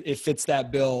Reid, it fits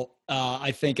that bill,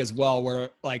 I think, as well,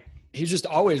 where, like, he's just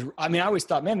always – I mean, I always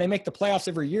thought, man, they make the playoffs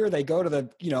every year. They go to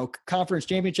the, conference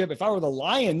championship. If I were the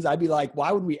Lions, I'd be like,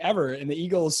 why would we ever? And the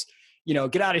Eagles,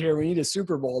 get out of here. We need a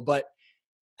Super Bowl. But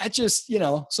that's just,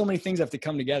 so many things have to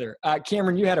come together.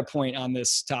 Cameron, you had a point on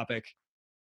this topic.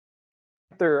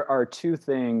 There are 2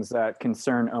 things that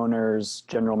concern owners,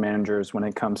 general managers, when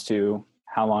it comes to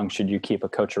how long should you keep a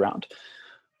coach around.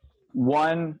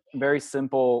 One very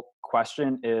simple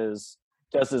question is,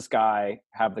 does this guy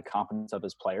have the confidence of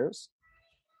his players?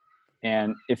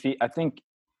 And I think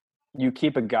you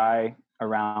keep a guy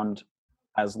around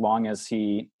as long as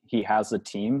he has the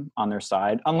team on their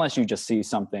side, unless you just see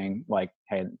something like,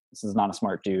 hey, this is not a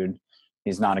smart dude.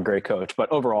 He's not a great coach. But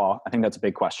overall, I think that's a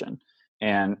big question.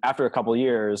 And after a couple of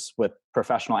years with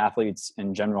professional athletes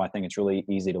in general, I think it's really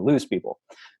easy to lose people.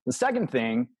 The second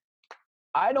thing,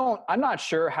 I'm not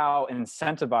sure how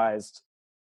incentivized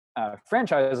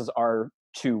franchises are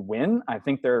to win. I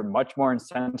think they're much more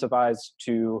incentivized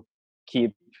to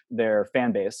keep their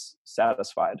fan base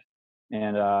satisfied.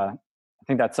 And I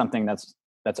think that's something that's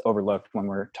overlooked when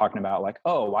we're talking about, like,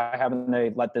 oh, why haven't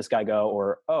they let this guy go?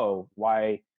 Or, oh,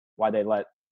 why they let,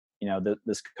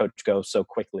 this coach go so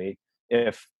quickly?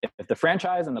 If the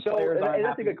franchise and the players aren't and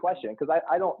that's happy. A good question, because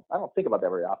I don't think about that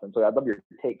very often. So I'd love your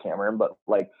take, Cameron. But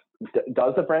like,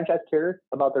 does the franchise care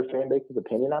about their fan base's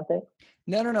opinion on things?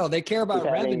 No. They care about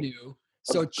revenue.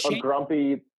 So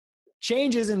grumpy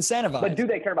change is incentivized. But do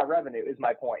they care about revenue? Is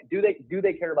my point. Do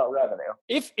they care about revenue?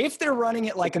 If they're running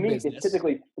it like a business, it's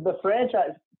typically the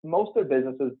franchise. Most of their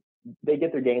businesses, they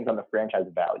get their gains on the franchise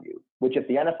value. Which, if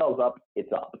the NFL's up,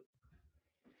 it's up.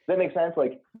 Does that make sense?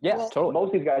 Like, yeah, totally. Most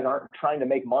of these guys aren't trying to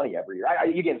make money every year.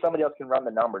 Again, somebody else can run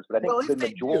the numbers, but I think the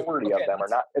majority of them are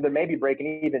not. They may be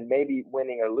breaking even, maybe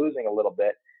winning or losing a little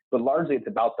bit, but largely it's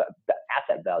about the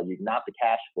asset value, not the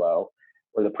cash flow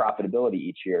or the profitability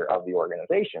each year of the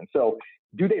organization. So,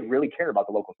 do they really care about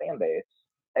the local fan base?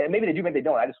 And maybe they do, maybe they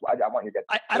don't. I want your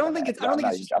guys. I don't think it's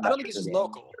just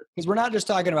local, because we're not just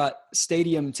talking about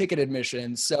stadium ticket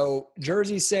admissions. So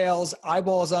jersey sales,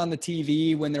 eyeballs on the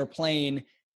TV when they're playing.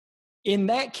 In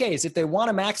that case, if they want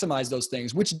to maximize those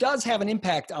things, which does have an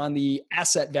impact on the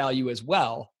asset value as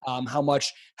well,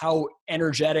 how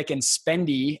energetic and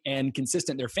spendy and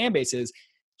consistent their fan base is,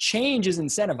 change is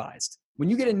incentivized.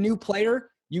 When you get a new player,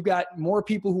 you got more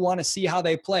people who want to see how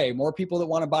they play, more people that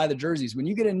want to buy the jerseys. When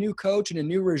you get a new coach and a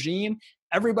new regime,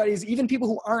 even people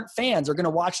who aren't fans are going to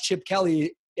watch Chip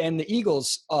Kelly and the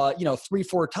Eagles,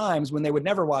 3-4 times when they would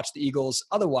never watch the Eagles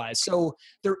otherwise. So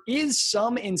there is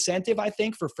some incentive, I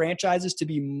think, for franchises to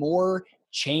be more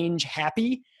change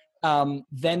happy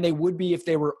than they would be if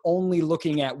they were only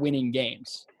looking at winning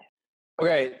games.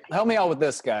 Okay, help me out with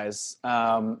this, guys.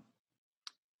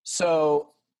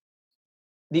 So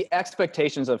the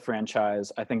expectations of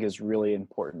franchise, I think, is really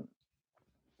important.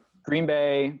 Green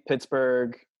Bay,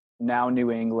 Pittsburgh, now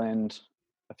New England,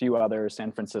 a few others,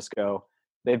 San Francisco,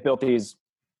 they've built these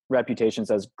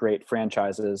reputations as great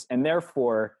franchises, and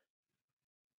therefore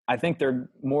I think they're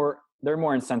more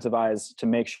incentivized to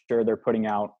make sure they're putting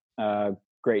out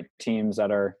great teams that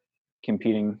are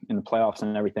competing in the playoffs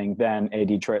and everything than a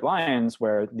Detroit Lions,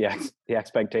 where the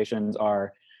expectations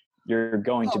are you're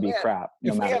going to be crap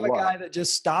no matter what. If we have a guy that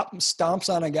just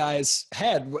stomps on a guy's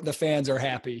head, the fans are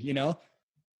happy, you know?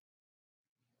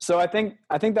 So I think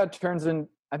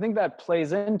that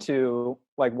plays into,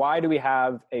 like, why do we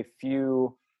have a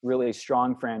few really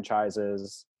strong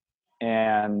franchises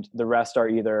and the rest are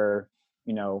either,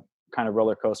 kind of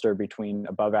roller coaster between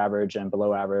above average and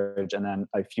below average, and then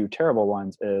a few terrible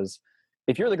ones is,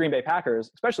 if you're the Green Bay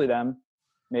Packers, especially them,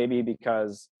 maybe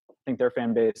because I think their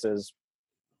fan base is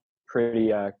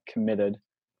pretty committed,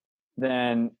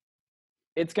 then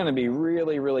it's going to be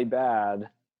really, really bad.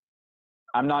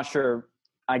 I'm not sure,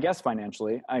 I guess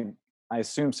financially, I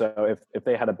assume so, if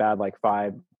they had a bad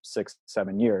 5, 6,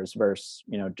 7 years versus,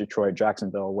 Detroit,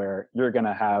 Jacksonville, where you're going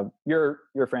to have your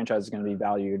franchise is going to be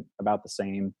valued about the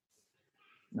same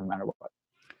no matter what.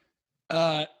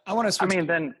 I want to switch.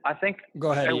 Then I think,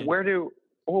 go ahead. Ian. Where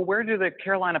do the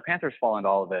Carolina Panthers fall into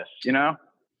all of this?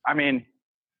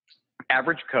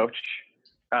 Average coach,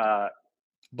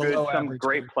 some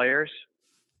great players.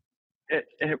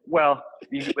 They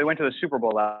went to the Super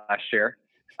Bowl last year,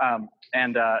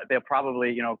 and they'll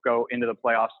probably go into the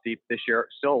playoffs deep this year.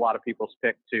 Still, a lot of people's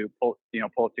pick to pull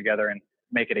it together and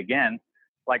make it again.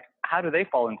 Like, how do they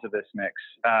fall into this mix?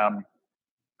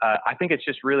 I think it's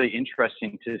just really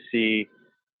interesting to see,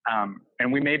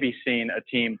 and we may be seeing a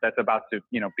team that's about to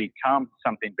become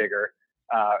something bigger,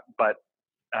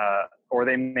 or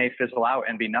they may fizzle out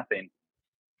and be nothing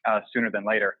sooner than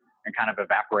later and kind of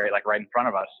evaporate right in front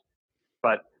of us.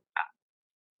 But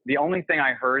the only thing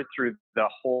I heard through the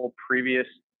whole previous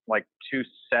 2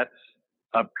 sets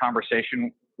of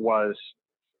conversation was,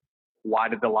 why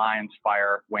did the Lions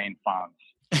fire Wayne Fonz?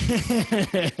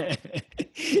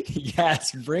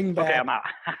 Yes, bring back. Okay, I'm out.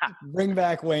 Bring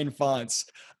back Wayne Fonz.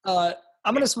 I'm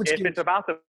going to switch. If it's about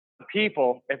the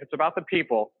people,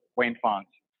 Wayne Fonz.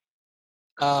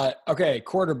 Okay,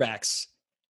 quarterbacks.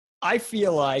 I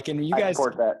feel like, and you guys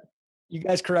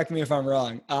correct me if I'm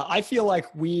wrong. I feel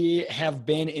like we have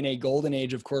been in a golden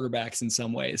age of quarterbacks in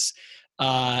some ways.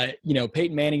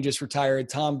 Peyton Manning just retired,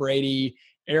 Tom Brady,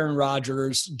 Aaron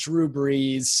Rodgers, Drew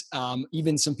Brees,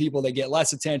 even some people that get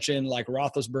less attention like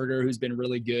Roethlisberger, who's been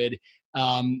really good.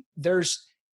 There's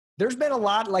been a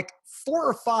lot, 4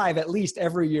 or 5 at least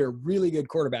every year, really good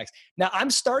quarterbacks. Now I'm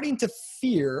starting to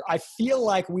I feel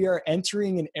like we are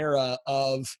entering an era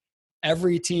of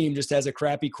every team just has a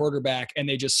crappy quarterback and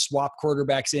they just swap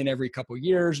quarterbacks in every couple of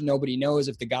years. Nobody knows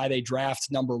if the guy they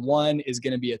draft number 1 is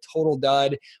going to be a total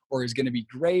dud or is going to be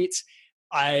great.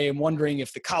 I am wondering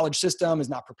if the college system is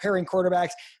not preparing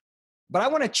quarterbacks, but I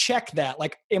want to check that.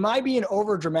 Am I being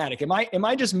over dramatic? Am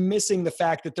I just missing the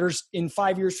fact that in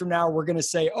 5 years from now, we're going to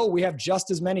say, oh, we have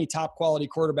just as many top quality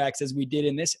quarterbacks as we did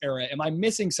in this era? Am I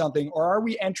missing something, or are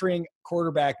we entering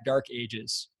quarterback dark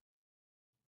ages?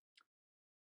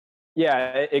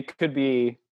 Yeah, it could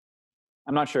be,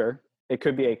 I'm not sure. It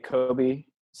could be a Kobe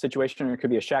situation, or it could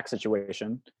be a Shaq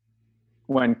situation.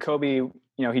 When Kobe,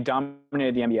 he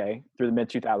dominated the NBA through the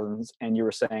mid-2000s, and you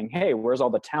were saying, hey, where's all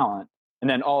the talent? And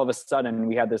then all of a sudden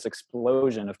we had this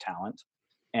explosion of talent,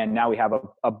 and now we have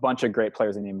a bunch of great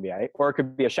players in the NBA. Or it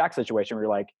could be a Shaq situation where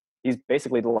you're like, he's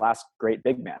basically the last great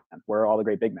big man. Where are all the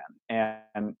great big men?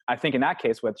 And I think in that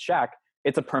case with Shaq,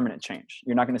 it's a permanent change.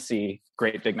 You're not going to see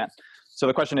great big men. So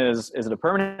the question is it a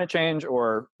permanent change,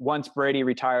 or once Brady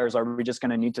retires, are we just going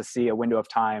to need to see a window of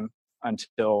time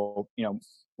until,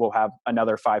 we'll have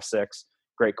another 5, 6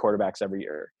 great quarterbacks every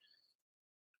year?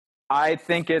 I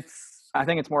think it's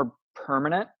more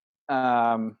permanent.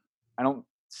 I don't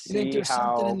see think there's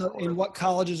how something in what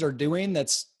colleges are doing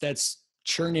that's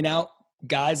churning out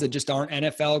guys that just aren't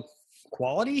NFL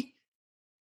quality.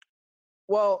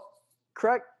 Well,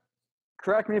 correct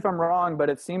me if I'm wrong, but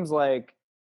it seems like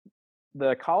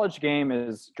the college game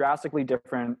is drastically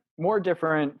different, more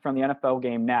different from the NFL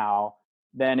game now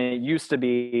than it used to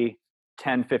be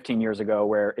 10, 15 years ago,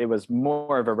 where it was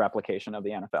more of a replication of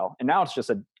the NFL. And now it's just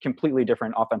a completely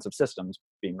different offensive systems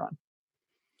being run.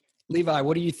 Levi,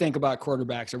 what do you think about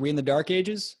quarterbacks? Are we in the dark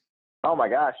ages? Oh my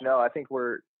gosh, no. I think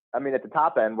at the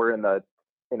top end, we're in the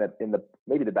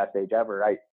maybe the best age ever.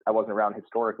 I wasn't around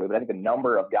historically, but I think the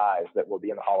number of guys that will be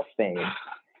in the Hall of Fame,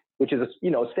 which is,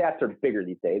 stats are bigger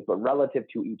these days, but relative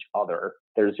to each other,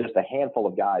 there's just a handful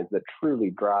of guys that truly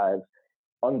drive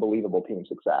unbelievable team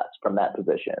success from that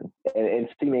position. And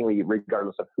seemingly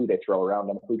regardless of who they throw around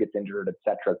them, who gets injured, et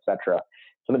cetera,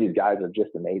 some of these guys are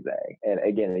just amazing. And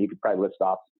again, you could probably list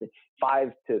off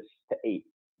 5 to 8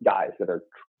 guys that are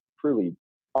truly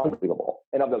unbelievable.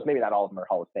 And of those, maybe not all of them are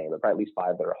Hall of Fame, but probably at least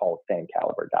 5 that are Hall of Fame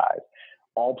caliber guys,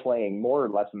 all playing more or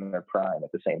less in their prime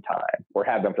at the same time, or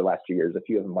have been for the last 2 years. A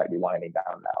few of them might be winding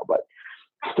down now, but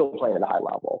still playing at a high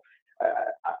level.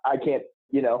 I can't,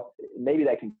 maybe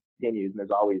that continues, and there's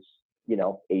always,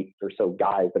 8 or so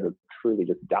guys that are truly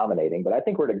just dominating, but I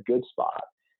think we're at a good spot.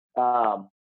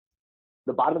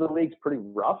 The bottom of the league's pretty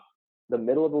rough. The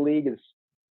middle of the league is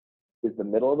the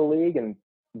middle of the league, and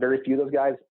very few of those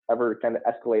guys ever kind of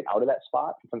escalate out of that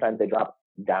spot. Sometimes they drop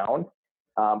down.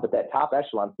 But that top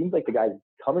echelon seems like the guys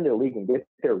come into the league and get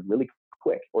there really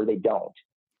quick, or they don't.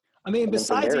 I mean, and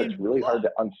besides there, it's really hard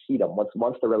to unseat them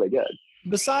once they're really good.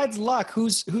 Besides Luck,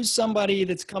 who's somebody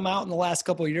that's come out in the last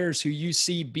couple of years who you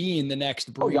see being the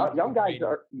next Brady? Young guys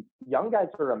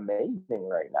are amazing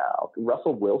right now.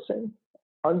 Russell Wilson,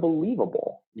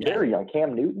 unbelievable, very young.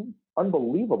 Cam Newton,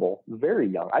 unbelievable, very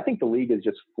young. I think the league is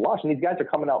just flush, and these guys are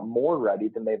coming out more ready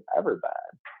than they've ever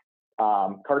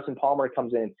been. Carson Palmer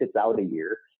comes in and sits out a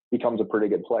year, becomes a pretty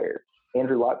good player.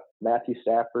 Andrew Luck, Matthew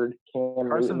Stafford, Cam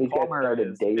Newton, these guys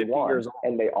started day one,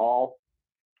 and they all.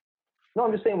 No,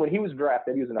 I'm just saying when he was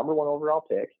drafted, he was the number 1 overall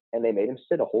pick, and they made him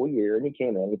sit a whole year, and he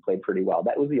came in and he played pretty well.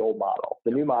 That was the old model.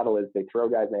 The new model is they throw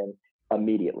guys in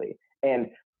immediately. And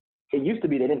it used to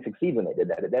be they didn't succeed when they did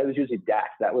that. That was usually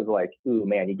Dak. That was like, ooh,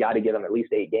 man, you got to give them at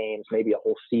least 8 games, maybe a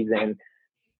whole season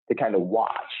to kind of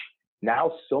watch.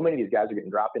 Now, so many of these guys are getting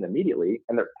dropped in immediately,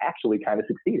 and they're actually kind of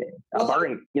succeeding.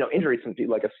 Barring, injuries from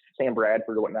like a Sam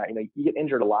Bradford or whatnot. You get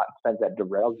injured a lot, and that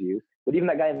derails you. But even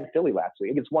that guy in Philly last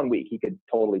week, it's 1 week, he could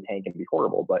totally tank and be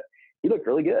horrible, but he looked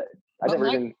really good. I've never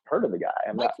even heard of the guy.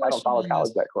 I don't follow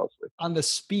college that closely. On the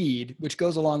speed, which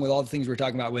goes along with all the things we're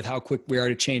talking about with how quick we are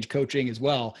to change coaching as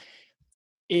well,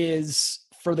 is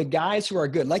for the guys who are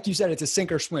good. Like you said, it's a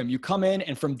sink or swim. You come in,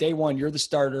 and from day one, you're the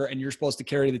starter, and you're supposed to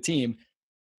carry the team.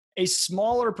 A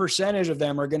smaller percentage of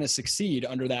them are going to succeed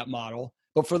under that model.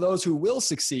 But for those who will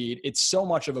succeed, it's so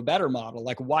much of a better model.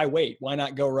 Like, why wait? Why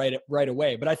not go right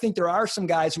away? But I think there are some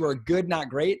guys who are good, not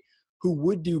great, who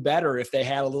would do better if they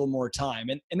had a little more time.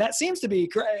 And that seems to be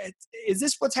 – is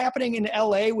this what's happening in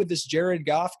L.A. with this Jared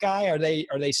Goff guy? Are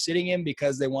they sitting him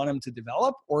because they want him to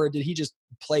develop, or did he just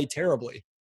play terribly?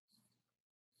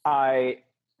 I'm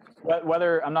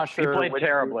not sure. He played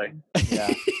terribly.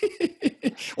 Yeah.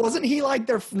 Wasn't he like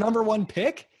their number 1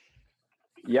 pick?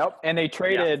 Yep, and they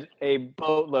traded a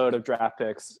boatload of draft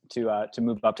picks to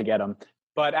move up to get him.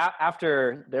 But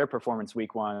after their performance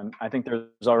week 1, I think there's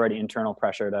already internal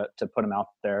pressure to put him out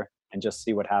there and just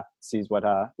see what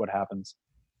happens.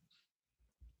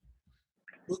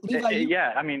 Levi,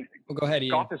 go ahead,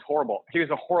 Ian. Goff is horrible. He was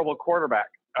a horrible quarterback.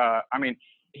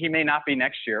 He may not be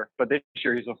next year, but this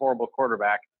year he's a horrible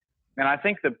quarterback. And I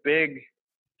think the big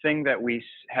thing that we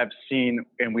have seen,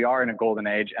 and we are in a golden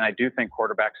age, and I do think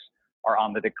quarterbacks are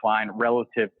on the decline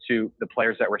relative to the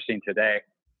players that we're seeing today.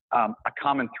 A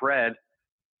common thread,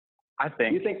 I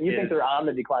think. You think they're on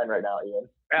the decline right now, Ian?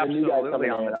 Absolutely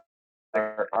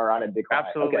are on a decline.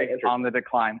 Absolutely on the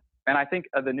decline. And I think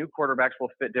the new quarterbacks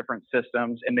will fit different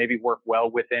systems and maybe work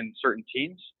well within certain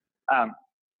teams.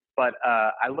 But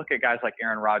I look at guys like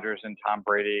Aaron Rodgers and Tom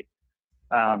Brady,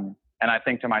 and I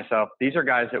think to myself, these are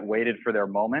guys that waited for their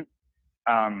moment,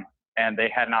 and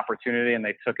they had an opportunity and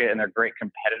they took it, and they're great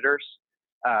competitors.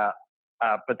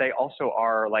 But they also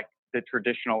are like the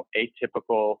traditional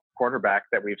atypical quarterback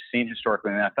that we've seen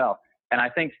historically in the NFL. And I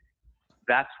think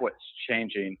that's what's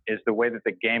changing is the way that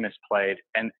the game is played,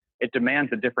 and it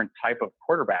demands a different type of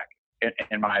quarterback,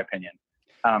 in my opinion.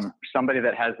 Somebody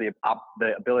that has the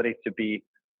ability to be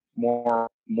more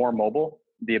mobile,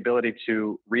 the ability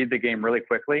to read the game really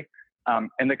quickly.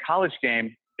 And the college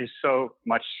game is so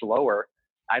much slower.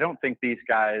 I don't think these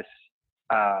guys,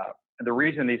 the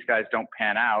reason these guys don't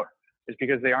pan out is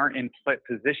because they aren't in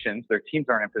positions, their teams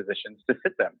aren't in positions to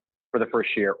sit them for the first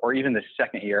year or even the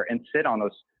second year and sit on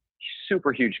those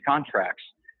super huge contracts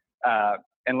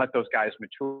and let those guys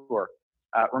mature.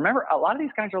 Remember, a lot of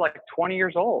these guys are like 20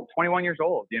 years old, 21 years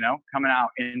old, coming out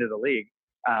into the league.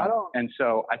 And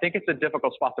so I think it's a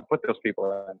difficult spot to put those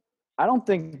people in. I don't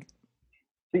think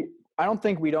I don't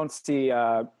think we don't see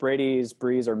Brady's,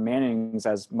 Brees, or Manning's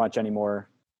as much anymore,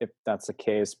 if that's the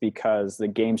case, because the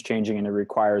game's changing and it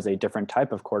requires a different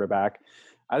type of quarterback.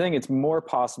 I think it's more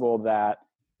possible that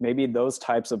maybe those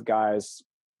types of guys,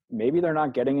 maybe they're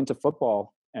not getting into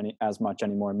football as much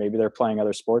anymore. Maybe they're playing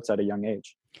other sports at a young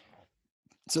age.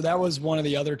 So that was one of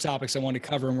the other topics I wanted to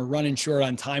cover, and we're running short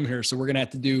on time here, so we're going to have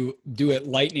to do it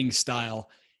lightning style.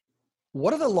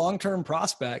 What are the long-term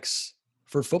prospects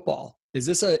for football? Is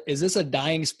this a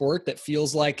dying sport that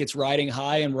feels like it's riding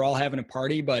high and we're all having a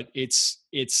party, but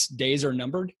its days are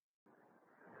numbered?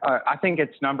 I think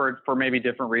it's numbered for maybe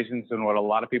different reasons than what a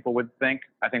lot of people would think.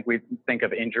 I think we think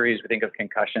of injuries, we think of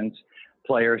concussions,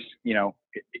 players,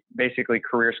 basically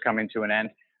careers coming to an end.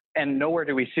 And nowhere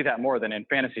do we see that more than in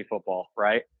fantasy football,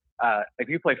 right? If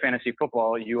you play fantasy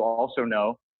football, you also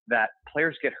know that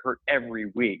players get hurt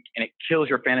every week and it kills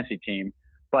your fantasy team.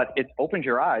 But it opens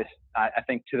your eyes, I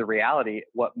think, to the reality,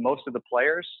 what most of the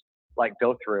players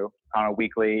go through on a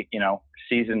weekly,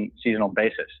 seasonal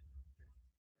basis.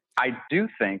 I do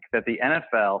think that the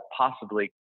NFL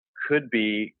possibly could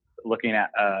be looking at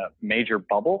a major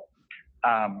bubble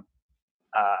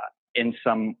in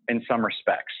some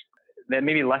respects. That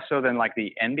maybe less so than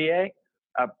the NBA,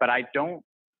 but I don't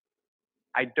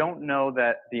know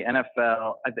that the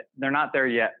NFL, they're not there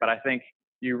yet. But I think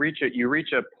you reach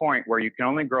a point where you can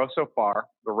only grow so far.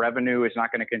 The revenue is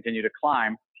not going to continue to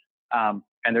climb,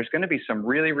 and there's going to be some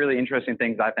really, really interesting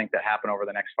things I think that happen over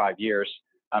the next 5 years,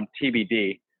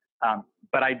 TBD.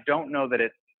 But I don't know that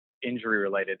it's injury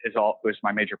related was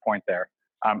my major point there.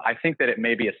 I think that it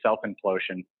may be a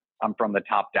self-implosion from the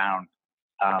top down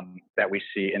that we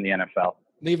see in the NFL.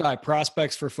 Levi,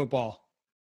 prospects for football.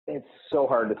 It's so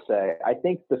hard to say. I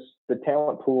think the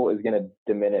talent pool is going to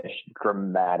diminish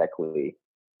dramatically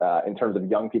in terms of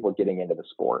young people getting into the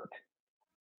sport.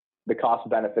 The cost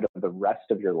benefit of the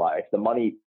rest of your life, the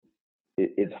money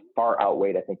is far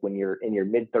outweighed. I think when you're in your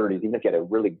mid-30s, even if you had a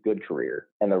really good career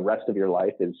and the rest of your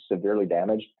life is severely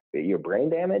damaged, your brain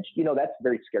damaged, that's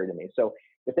very scary to me. So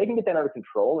if they can get that under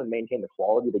control and maintain the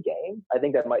quality of the game, I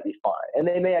think that might be fine. And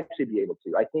they may actually be able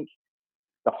to. I think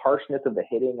the harshness of the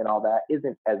hitting and all that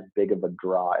isn't as big of a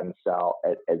draw and sell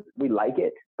as we like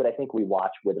it, but I think we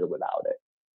watch with or without it.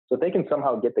 So if they can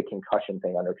somehow get the concussion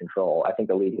thing under control, I think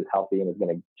the league is healthy and is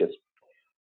going to just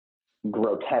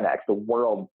grow 10x. As the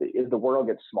world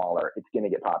gets smaller, it's going to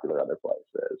get popular other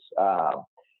places.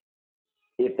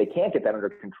 If they can't get that under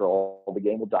control, the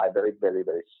game will die very, very,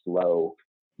 very slow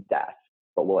death,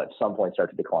 but will at some point start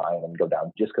to decline and go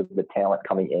down just because the talent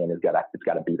coming in it's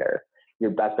got to be there.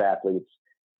 Your best athletes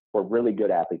or really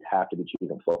good athletes have to be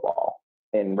choosing football.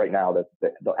 And right now,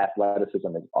 the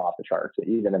athleticism is off the charts.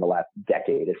 Even in the last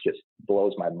decade, it just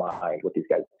blows my mind what these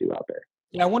guys do out there.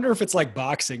 Yeah, I wonder if it's like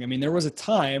boxing. I mean, there was a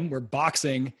time where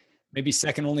boxing, maybe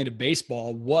second only to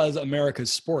baseball, was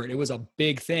America's sport. It was a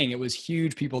big thing. It was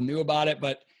huge. People knew about it.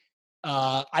 But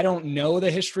I don't know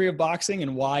the history of boxing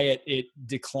and why it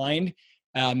declined.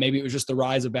 Maybe it was just the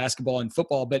rise of basketball and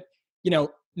football. But,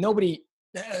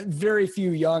 very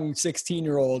few young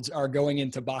 16-year-olds are going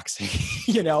into boxing,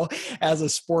 as a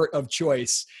sport of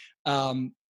choice.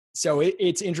 So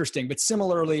it's interesting, but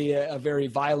similarly, a very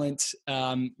violent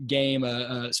game,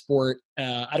 a sport.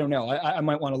 I don't know. I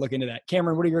might want to look into that.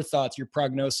 Cameron, what are your thoughts, your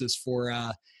prognosis for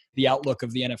the outlook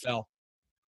of the NFL?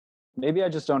 Maybe I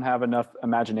just don't have enough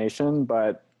imagination,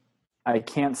 but I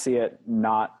can't see it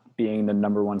not being the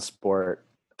number one sport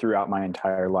throughout my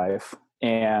entire life.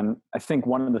 And I think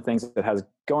one of the things that has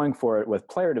going for it with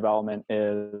player development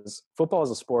is football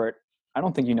as a sport. I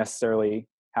don't think you necessarily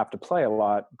have to play a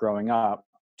lot growing up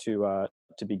to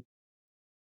be.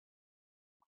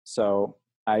 So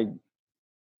I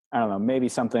don't know, maybe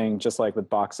something just like with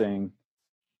boxing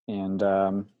and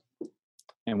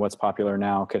what's popular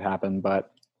now could happen.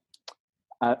 But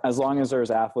as long as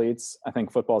there's athletes, I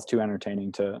think football is too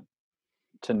entertaining to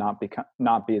not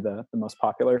be the most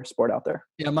popular sport out there.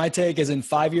 Yeah, my take is in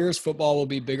 5 years, football will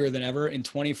be bigger than ever. In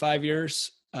 25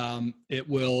 years, it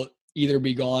will either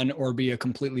be gone or be a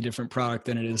completely different product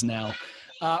than it is now.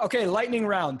 Okay, lightning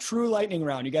round, true lightning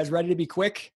round. You guys ready to be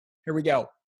quick? Here we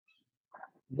go.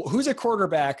 Who's a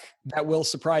quarterback that will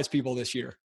surprise people this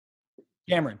year?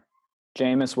 Cameron.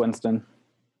 Jameis Winston.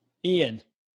 Ian.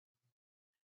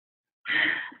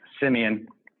 Simeon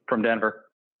from Denver.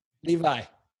 Levi.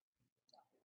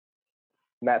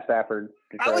 Matt Stafford.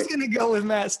 I was going to go with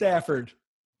Matt Stafford.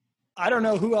 I don't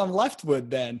know who I'm left with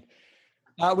then.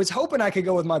 I was hoping I could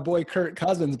go with my boy Kirk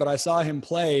Cousins, but I saw him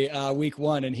play week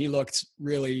 1 and he looked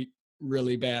really,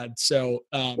 really bad. So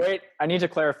wait, I need to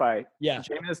clarify. Yeah.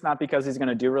 Jameis, not because he's going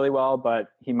to do really well, but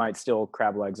he might steal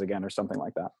crab legs again or something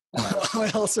like that.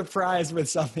 Well, surprised with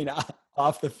something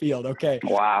off the field. Okay.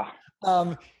 Wow.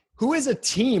 Who is a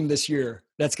team this year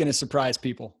that's going to surprise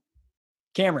people?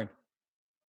 Cameron.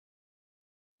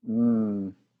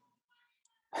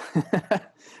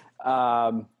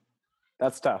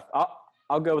 That's tough.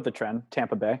 I'll go with the trend.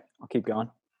 Tampa Bay. I'll keep going.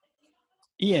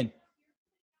 Ian.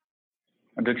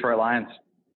 Detroit Lions.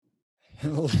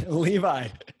 Levi.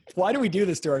 Why do we do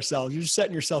this to ourselves? You're just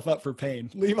setting yourself up for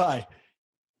pain. Levi.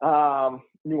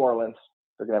 New Orleans.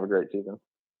 They're going to have a great season.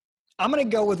 I'm going to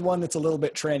go with one that's a little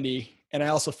bit trendy, and I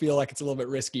also feel like it's a little bit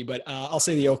risky, but I'll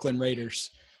say the Oakland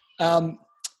Raiders. What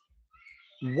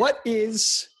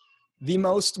is the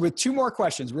most, with two more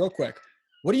questions real quick,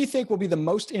 what do you think will be the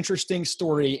most interesting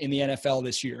story in the NFL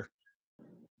this year?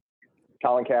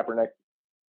 Colin Kaepernick.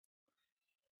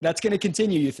 That's going to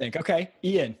continue, you think? Okay.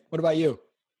 Ian, what about you?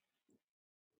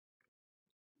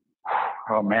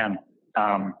 Oh, man.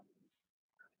 I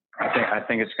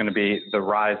think it's going to be the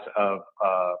rise of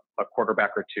a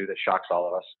quarterback or two that shocks all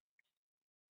of us.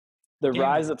 The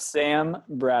rise of Sam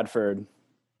Bradford.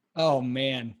 Oh,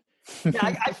 man.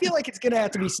 Yeah, I feel like it's going to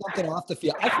have to be something off the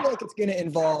field. I feel like it's going to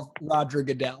involve Roger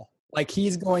Goodell. Like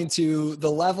he's going to, the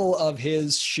level of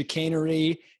his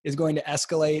chicanery is going to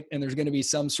escalate, and there's going to be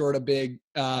some sort of big,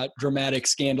 dramatic,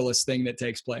 scandalous thing that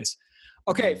takes place.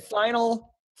 Okay,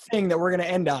 final thing that we're going to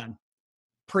end on.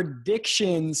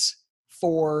 Predictions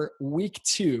for week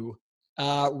 2.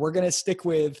 We're going to stick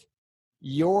with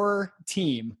your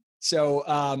team. So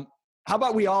how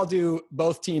about we all do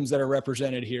both teams that are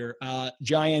represented here,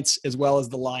 Giants as well as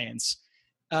the Lions.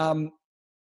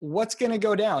 What's going to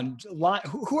go down?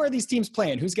 Who are these teams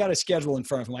playing? Who's got a schedule in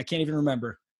front of them? I can't even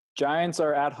remember. Giants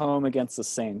are at home against the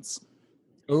Saints.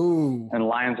 Ooh. And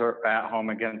Lions are at home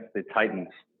against the Titans.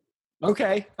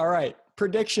 Okay. All right.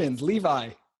 Predictions,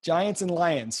 Levi, Giants and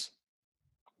Lions.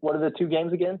 What are the two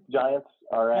games again? Giants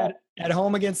are at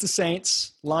home against the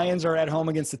Saints. Lions are at home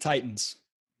against the Titans.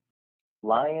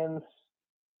 Lions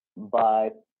by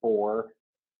 4.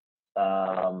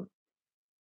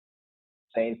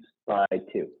 Saints by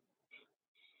 2.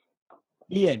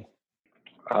 Ian.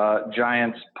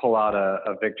 Giants pull out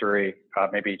a victory,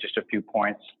 maybe just a few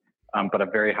points, but a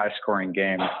very high-scoring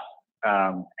game.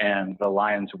 And the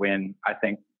Lions win, I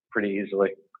think, pretty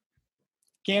easily.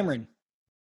 Cameron.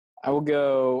 I will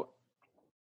go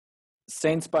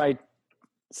Saints by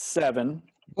 7.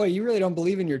 Boy, you really don't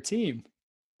believe in your team.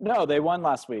 No, they won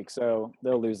last week, so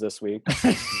they'll lose this week.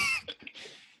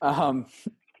 And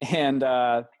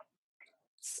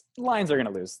Lions are going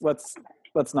to lose. Let's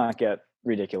not get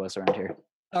ridiculous around here.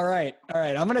 All right.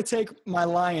 I'm going to take my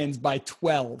Lions by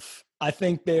 12. I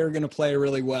think they're going to play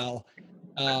really well.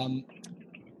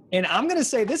 And I'm going to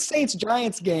say this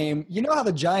Saints-Giants game, you know how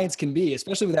the Giants can be,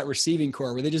 especially with that receiving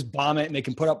core where they just bomb it and they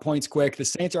can put up points quick. The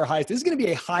Saints are high. This is going to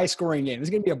be a high-scoring game. This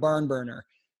is going to be a barn burner.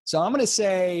 So I'm going to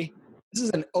say this is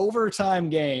an overtime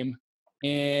game,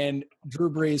 and Drew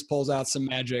Brees pulls out some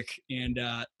magic, and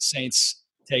Saints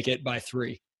take it by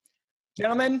 3.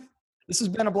 Gentlemen, this has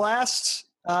been a blast.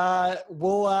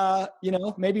 We'll,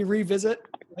 maybe revisit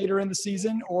later in the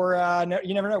season, or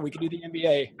you never know. We could do the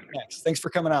NBA next. Thanks for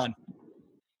coming on.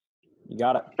 You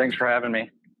got it. Thanks for having me.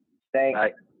 Thanks.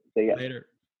 Bye. See ya. Later.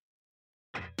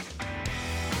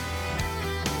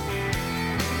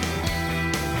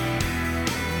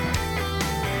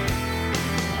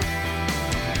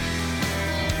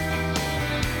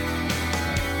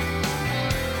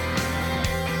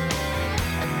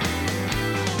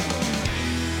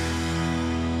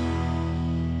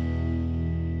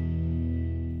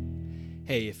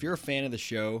 Hey, if you're a fan of the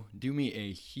show, do me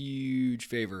a huge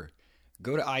favor.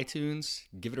 Go to iTunes,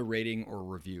 give it a rating or a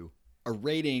review. A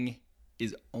rating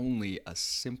is only a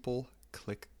simple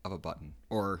click of a button,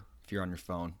 or if you're on your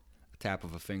phone, a tap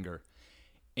of a finger.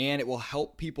 And it will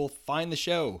help people find the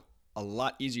show a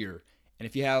lot easier. And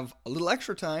if you have a little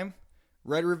extra time,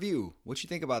 write a review. What you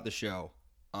think about the show?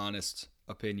 Honest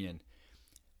opinion.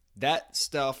 That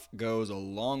stuff goes a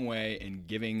long way in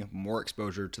giving more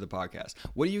exposure to the podcast.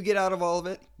 What do you get out of all of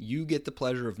it? You get the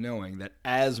pleasure of knowing that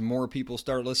as more people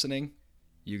start listening,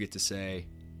 you get to say,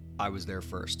 I was there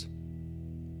first.